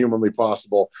everything humanly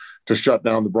possible to shut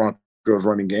down the Broncos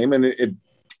running game. And it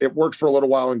worked for a little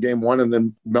while in game one, and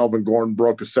then Melvin Gordon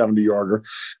broke a 70-yarder.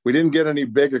 We didn't get any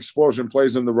big explosion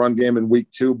plays in the run game in week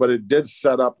 2, but it did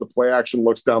set up the play action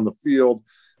looks down the field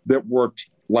that worked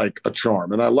like a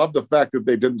charm. And I love the fact that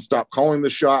they didn't stop calling the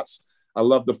shots. I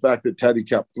love the fact that Teddy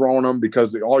kept throwing them,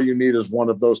 because all you need is one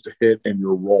of those to hit and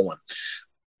you're rolling.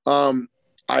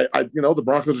 The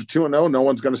Broncos are 2-0. No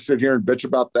one's going to sit here and bitch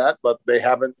about that, but they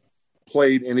haven't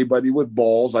played anybody with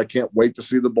balls. I can't wait to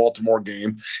see the Baltimore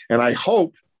game. And I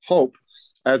hope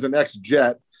as an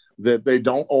ex-Jet that they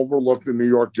don't overlook the New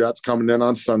York Jets coming in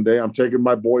on Sunday. I'm taking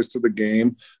my boys to the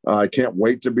game. I can't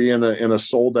wait to be in a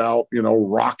sold out,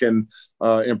 rocking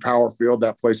in Power Field.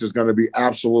 That place is going to be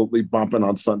absolutely bumping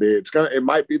on Sunday. It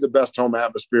might be the best home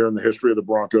atmosphere in the history of the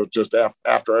Broncos just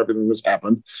after everything that's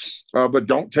happened. But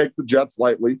don't take the Jets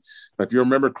lightly. If you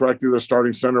remember correctly, their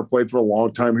starting center played for a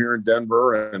long time here in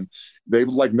Denver, and they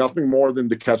would like nothing more than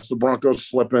to catch the Broncos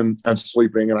slipping and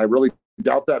sleeping. And I really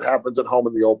doubt that happens at home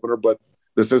in the opener, but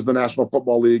this is the National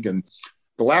Football League. And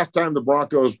the last time the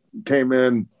Broncos came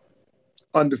in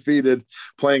undefeated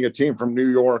playing a team from New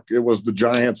York, it was the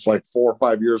Giants like 4 or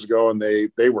 5 years ago, and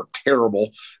they were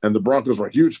terrible. And the Broncos were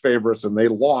huge favorites, and they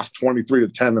lost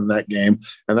 23-10 in that game.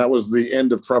 And that was the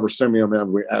end of Trevor Siemian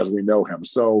as we know him.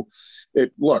 So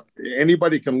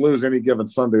anybody can lose any given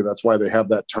Sunday. That's why they have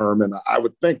that term. And I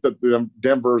would think that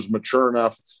Denver's mature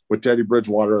enough with Teddy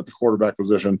Bridgewater at the quarterback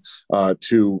position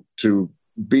to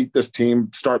beat this team,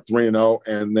 start 3-0,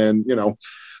 and then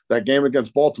that game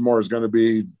against Baltimore is going to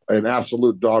be an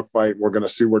absolute dogfight. We're going to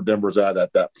see where Denver's at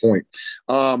that point.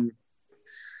 I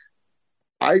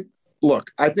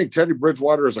think Teddy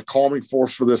Bridgewater is a calming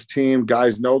force for this team.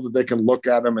 Guys know that they can look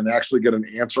at him and actually get an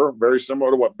answer, very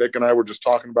similar to what Vic and I were just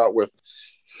talking about with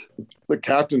the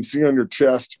captaincy on your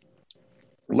chest.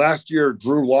 Last year,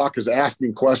 Drew Lock is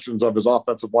asking questions of his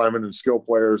offensive linemen and skill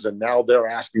players, and now they're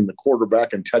asking the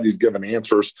quarterback, and Teddy's giving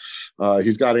answers.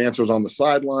 He's got answers on the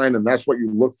sideline, and that's what you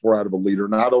look for out of a leader,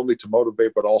 not only to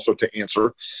motivate, but also to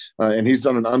answer. And he's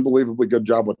done an unbelievably good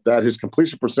job with that. His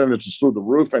completion percentage is through the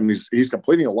roof, and he's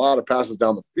completing a lot of passes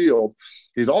down the field.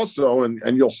 He's also,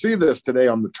 and you'll see this today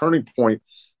on the turning point,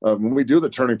 when we do the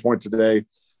turning point today,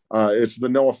 it's the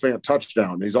Noah Fant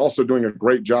touchdown. He's also doing a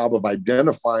great job of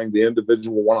identifying the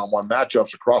individual one-on-one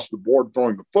matchups across the board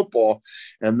throwing the football,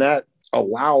 and that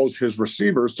allows his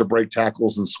receivers to break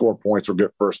tackles and score points or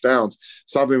get first downs,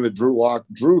 something that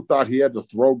Drew thought he had to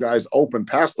throw guys open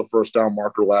past the first down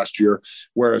marker last year,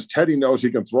 whereas Teddy knows he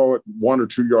can throw it 1 or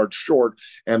 2 yards short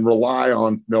and rely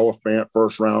on Noah Fant,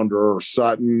 first rounder, or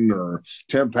Sutton or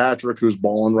Tim Patrick, who's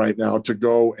balling right now, to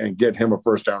go and get him a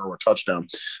first down or a touchdown.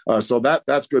 So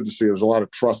that's good to see. There's a lot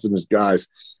of trust in his guys.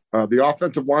 The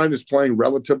offensive line is playing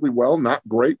relatively well, not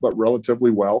great, but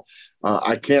relatively well.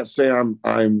 I can't say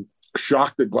I'm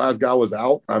shocked that Glasgow was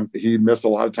out. He missed a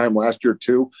lot of time last year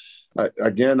too.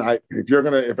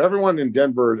 If everyone in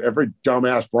Denver, every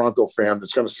dumbass Bronco fan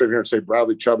that's going to sit here and say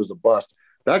Bradley Chubb is a bust,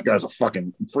 that guy's a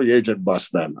fucking free agent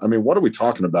bust then. I mean, what are we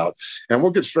talking about? And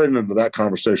we'll get straight into that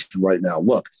conversation right now.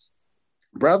 Look,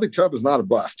 Bradley Chubb is not a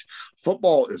bust.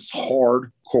 Football is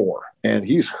hardcore, and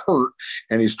he's hurt,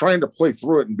 and he's trying to play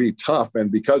through it and be tough. And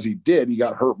because he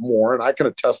got hurt more, and I can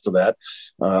attest to that.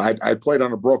 I played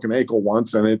on a broken ankle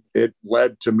once, and it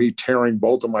led to me tearing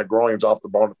both of my groins off the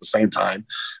bone at the same time,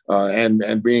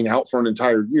 and being out for an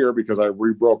entire year because I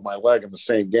re-broke my leg in the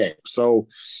same game. So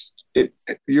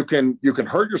you can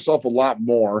hurt yourself a lot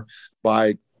more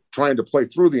by trying to play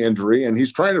through the injury, and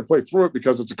he's trying to play through it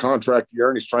because it's a contract year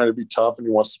and he's trying to be tough and he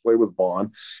wants to play with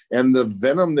Vaughn. And the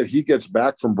venom that he gets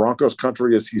back from Broncos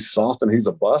country is he's soft and he's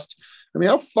a bust. I mean,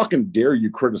 how fucking dare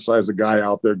you criticize a guy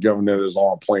out there giving it his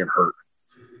all and playing hurt?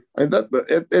 I mean,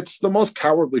 it's the most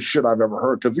cowardly shit I've ever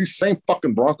heard, because these same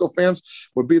fucking Bronco fans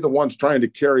would be the ones trying to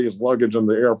carry his luggage in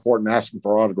the airport and asking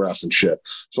for autographs and shit.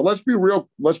 So let's be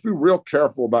real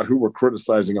careful about who we're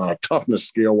criticizing on a toughness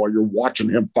scale while you're watching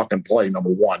him fucking play, number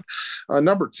one.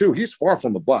 Number two, he's far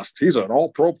from the bust. He's an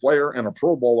all-pro player and a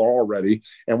Pro Bowler already.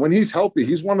 And when he's healthy,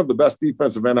 he's one of the best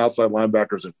defensive end outside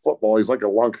linebackers in football. He's like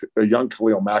a young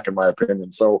Khalil Mack, in my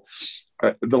opinion. So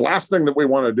the last thing that we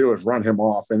want to do is run him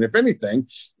off. And if anything,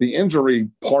 the injury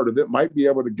part of it might be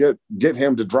able to get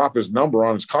him to drop his number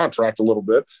on his contract a little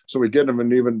bit, so we get him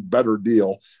an even better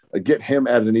deal, get him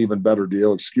at an even better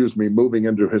deal, moving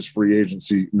into his free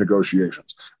agency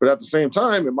negotiations. But at the same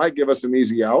time, it might give us an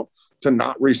easy out to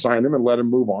not re-sign him and let him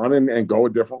move on and go a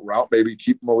different route, maybe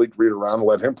keep Malik Reed around and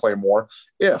let him play more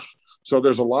So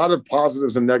there's a lot of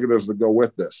positives and negatives that go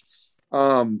with this.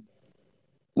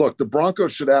 Look, the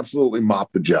Broncos should absolutely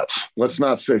mop the Jets. Let's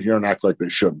not sit here and act like they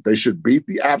shouldn't. They should beat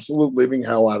the absolute living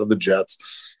hell out of the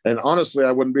Jets. And honestly,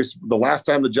 I wouldn't be – the last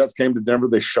time the Jets came to Denver,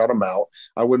 they shut them out.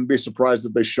 I wouldn't be surprised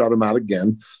if they shut them out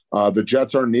again. The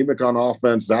Jets are anemic on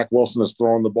offense. Zach Wilson is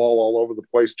throwing the ball all over the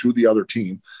place to the other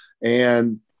team.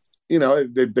 And –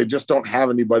 they just don't have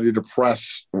anybody to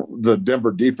press the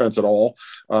Denver defense at all.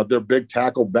 Their big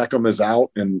tackle, Beckham, is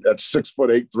out, and at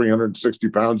 6'8", 360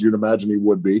 pounds, you'd imagine he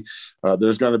would be.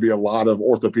 There's going to be a lot of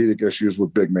orthopedic issues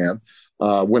with big man.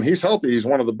 When he's healthy, he's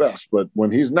one of the best, but when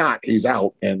he's not, he's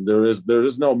out, and there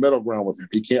is no middle ground with him.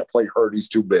 He can't play hurt. He's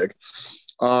too big.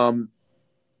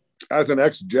 As an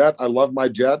ex-Jet, I love my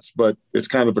Jets, but it's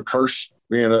kind of a curse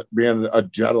being a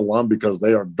Jet alum because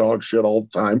they are dog shit all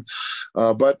the time.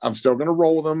 But I'm still going to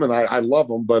roll with them, and I love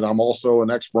them, but I'm also an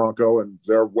ex-Bronco, and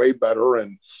they're way better.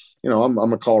 And,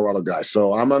 I'm a Colorado guy.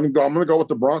 So I'm going to go with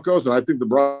the Broncos, and I think the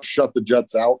Broncos shut the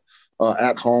Jets out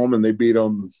at home, and they beat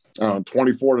them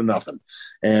 24-0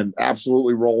 and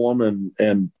absolutely roll them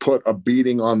and put a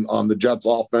beating on the Jets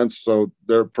offense. So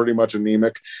they're pretty much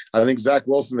anemic. I think Zach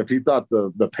Wilson, if he thought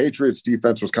the Patriots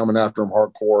defense was coming after him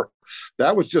hardcore,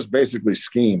 that was just basically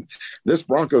scheme. This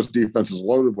Broncos defense is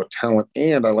loaded with talent,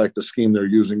 and I like the scheme they're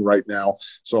using right now.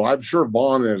 So I'm sure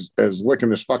Vaughn is licking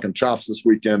his fucking chops this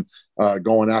weekend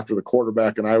going after the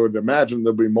quarterback, and I would imagine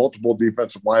there'll be multiple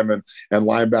defensive linemen and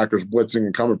linebackers blitzing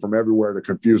and coming from everywhere to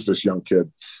confuse this young kid.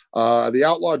 The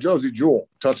outlaw Josey Jewell,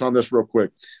 touch on this real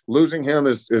quick. Losing him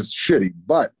is shitty,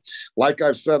 but like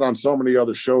I've said on so many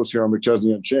other shows here on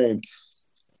McChesney Unchained,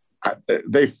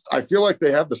 I feel like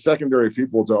they have the secondary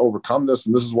people to overcome this,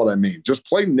 and this is what I mean. Just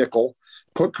play nickel,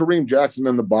 put Kareem Jackson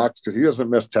in the box because he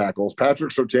doesn't miss tackles.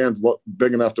 Patrick Surtain's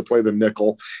big enough to play the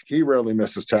nickel. He rarely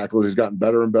misses tackles. He's gotten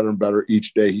better and better and better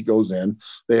each day he goes in.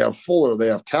 They have Fuller. They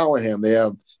have Callahan. They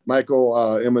have Michael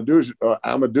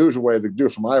Amadoujawe, the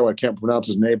dude from Iowa. I can't pronounce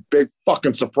his name. Big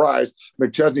fucking surprise.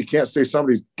 McChesney can't say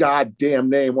somebody's goddamn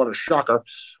name. What a shocker.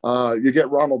 You get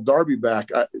Ronald Darby back.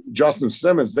 Justin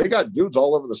Simmons. They got dudes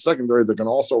all over the secondary that can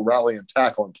also rally and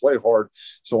tackle and play hard.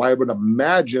 So I would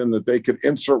imagine that they could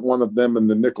insert one of them in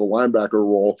the nickel linebacker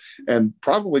role and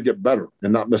probably get better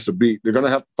and not miss a beat. They're going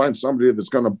to have to find somebody that's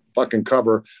going to fucking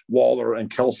cover Waller and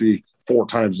Kelsey 4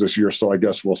 times this year. So I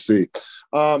guess we'll see.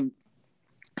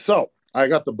 So I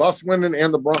got the Buffs winning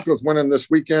and the Broncos winning this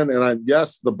weekend. And I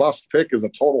guess the Buffs pick is a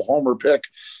total homer pick.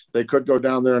 They could go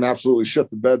down there and absolutely shit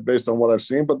the bed based on what I've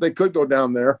seen, but they could go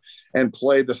down there and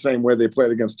play the same way they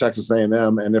played against Texas A&M.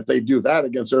 And if they do that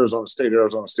against Arizona State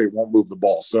won't move the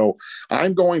ball. So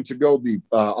I'm going to go the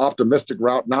optimistic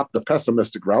route, not the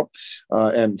pessimistic route,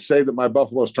 and say that my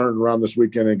Buffalo's turned around this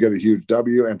weekend and get a huge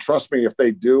W. And trust me, if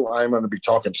they do, I'm going to be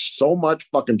talking so much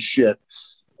fucking shit.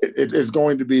 It is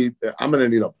going to be – I'm going to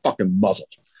need a fucking muzzle.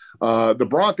 The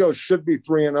Broncos should be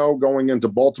 3-0 going into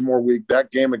Baltimore week.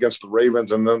 That game against the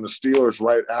Ravens and then the Steelers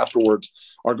right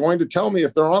afterwards are going to tell me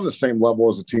if they're on the same level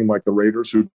as a team like the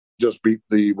Raiders who just beat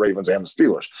the Ravens and the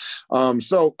Steelers.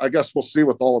 So I guess we'll see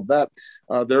with all of that.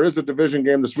 There is a division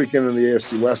game this weekend in the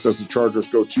AFC West as the Chargers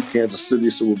go to Kansas City,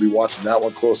 so we'll be watching that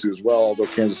one closely as well, although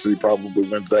Kansas City probably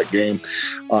wins that game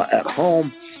at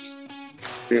home.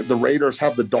 The Raiders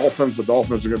have the Dolphins. The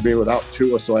Dolphins are going to be without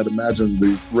Tua, so I'd imagine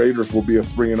the Raiders will be a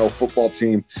 3-0 football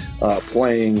team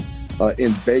playing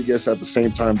in Vegas at the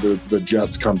same time the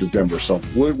Jets come to Denver. So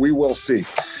we will see.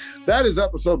 That is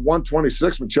episode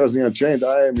 126, McChesney Unchained.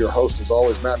 I am your host, as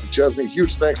always, Matt McChesney.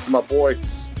 Huge thanks to my boy,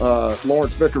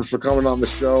 Lawrence Vickers, for coming on the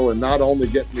show and not only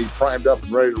getting me primed up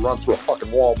and ready to run through a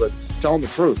fucking wall, but telling the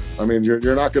truth. I mean,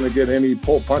 you're not going to get any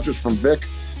pull punches from Vic.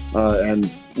 And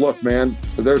look, man,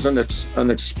 there's an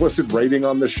explicit rating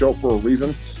on this show for a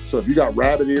reason. So if you got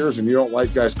rabbit ears and you don't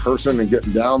like guys cursing and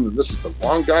getting down, then this is the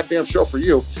wrong goddamn show for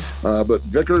you. But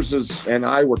Vickers and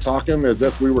I were talking as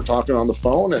if we were talking on the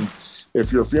phone. And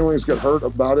if your feelings get hurt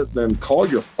about it, then call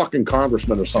your fucking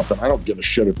congressman or something. I don't give a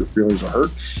shit if your feelings are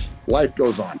hurt. Life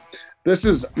goes on. This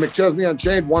is McChesney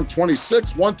Unchained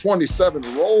 126. 127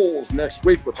 rolls next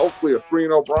week with hopefully a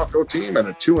 3-0 Bronco team and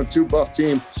a 2-2 Buff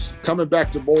team coming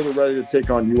back to Boulder ready to take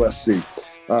on USC.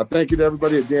 Thank you to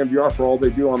everybody at DNVR for all they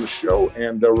do on the show.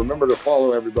 And remember to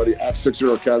follow everybody at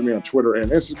 60 Academy on Twitter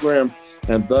and Instagram,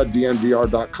 and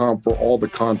thednvr.com for all the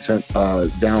content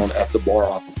down at the bar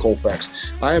off of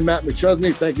Colfax. I am Matt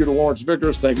McChesney. Thank you to Lawrence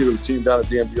Vickers. Thank you to the team down at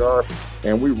DNVR.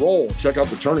 And we roll. Check out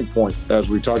The Turning Point as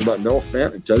we talk about Noah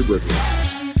Fant and Teddy Bridgewater.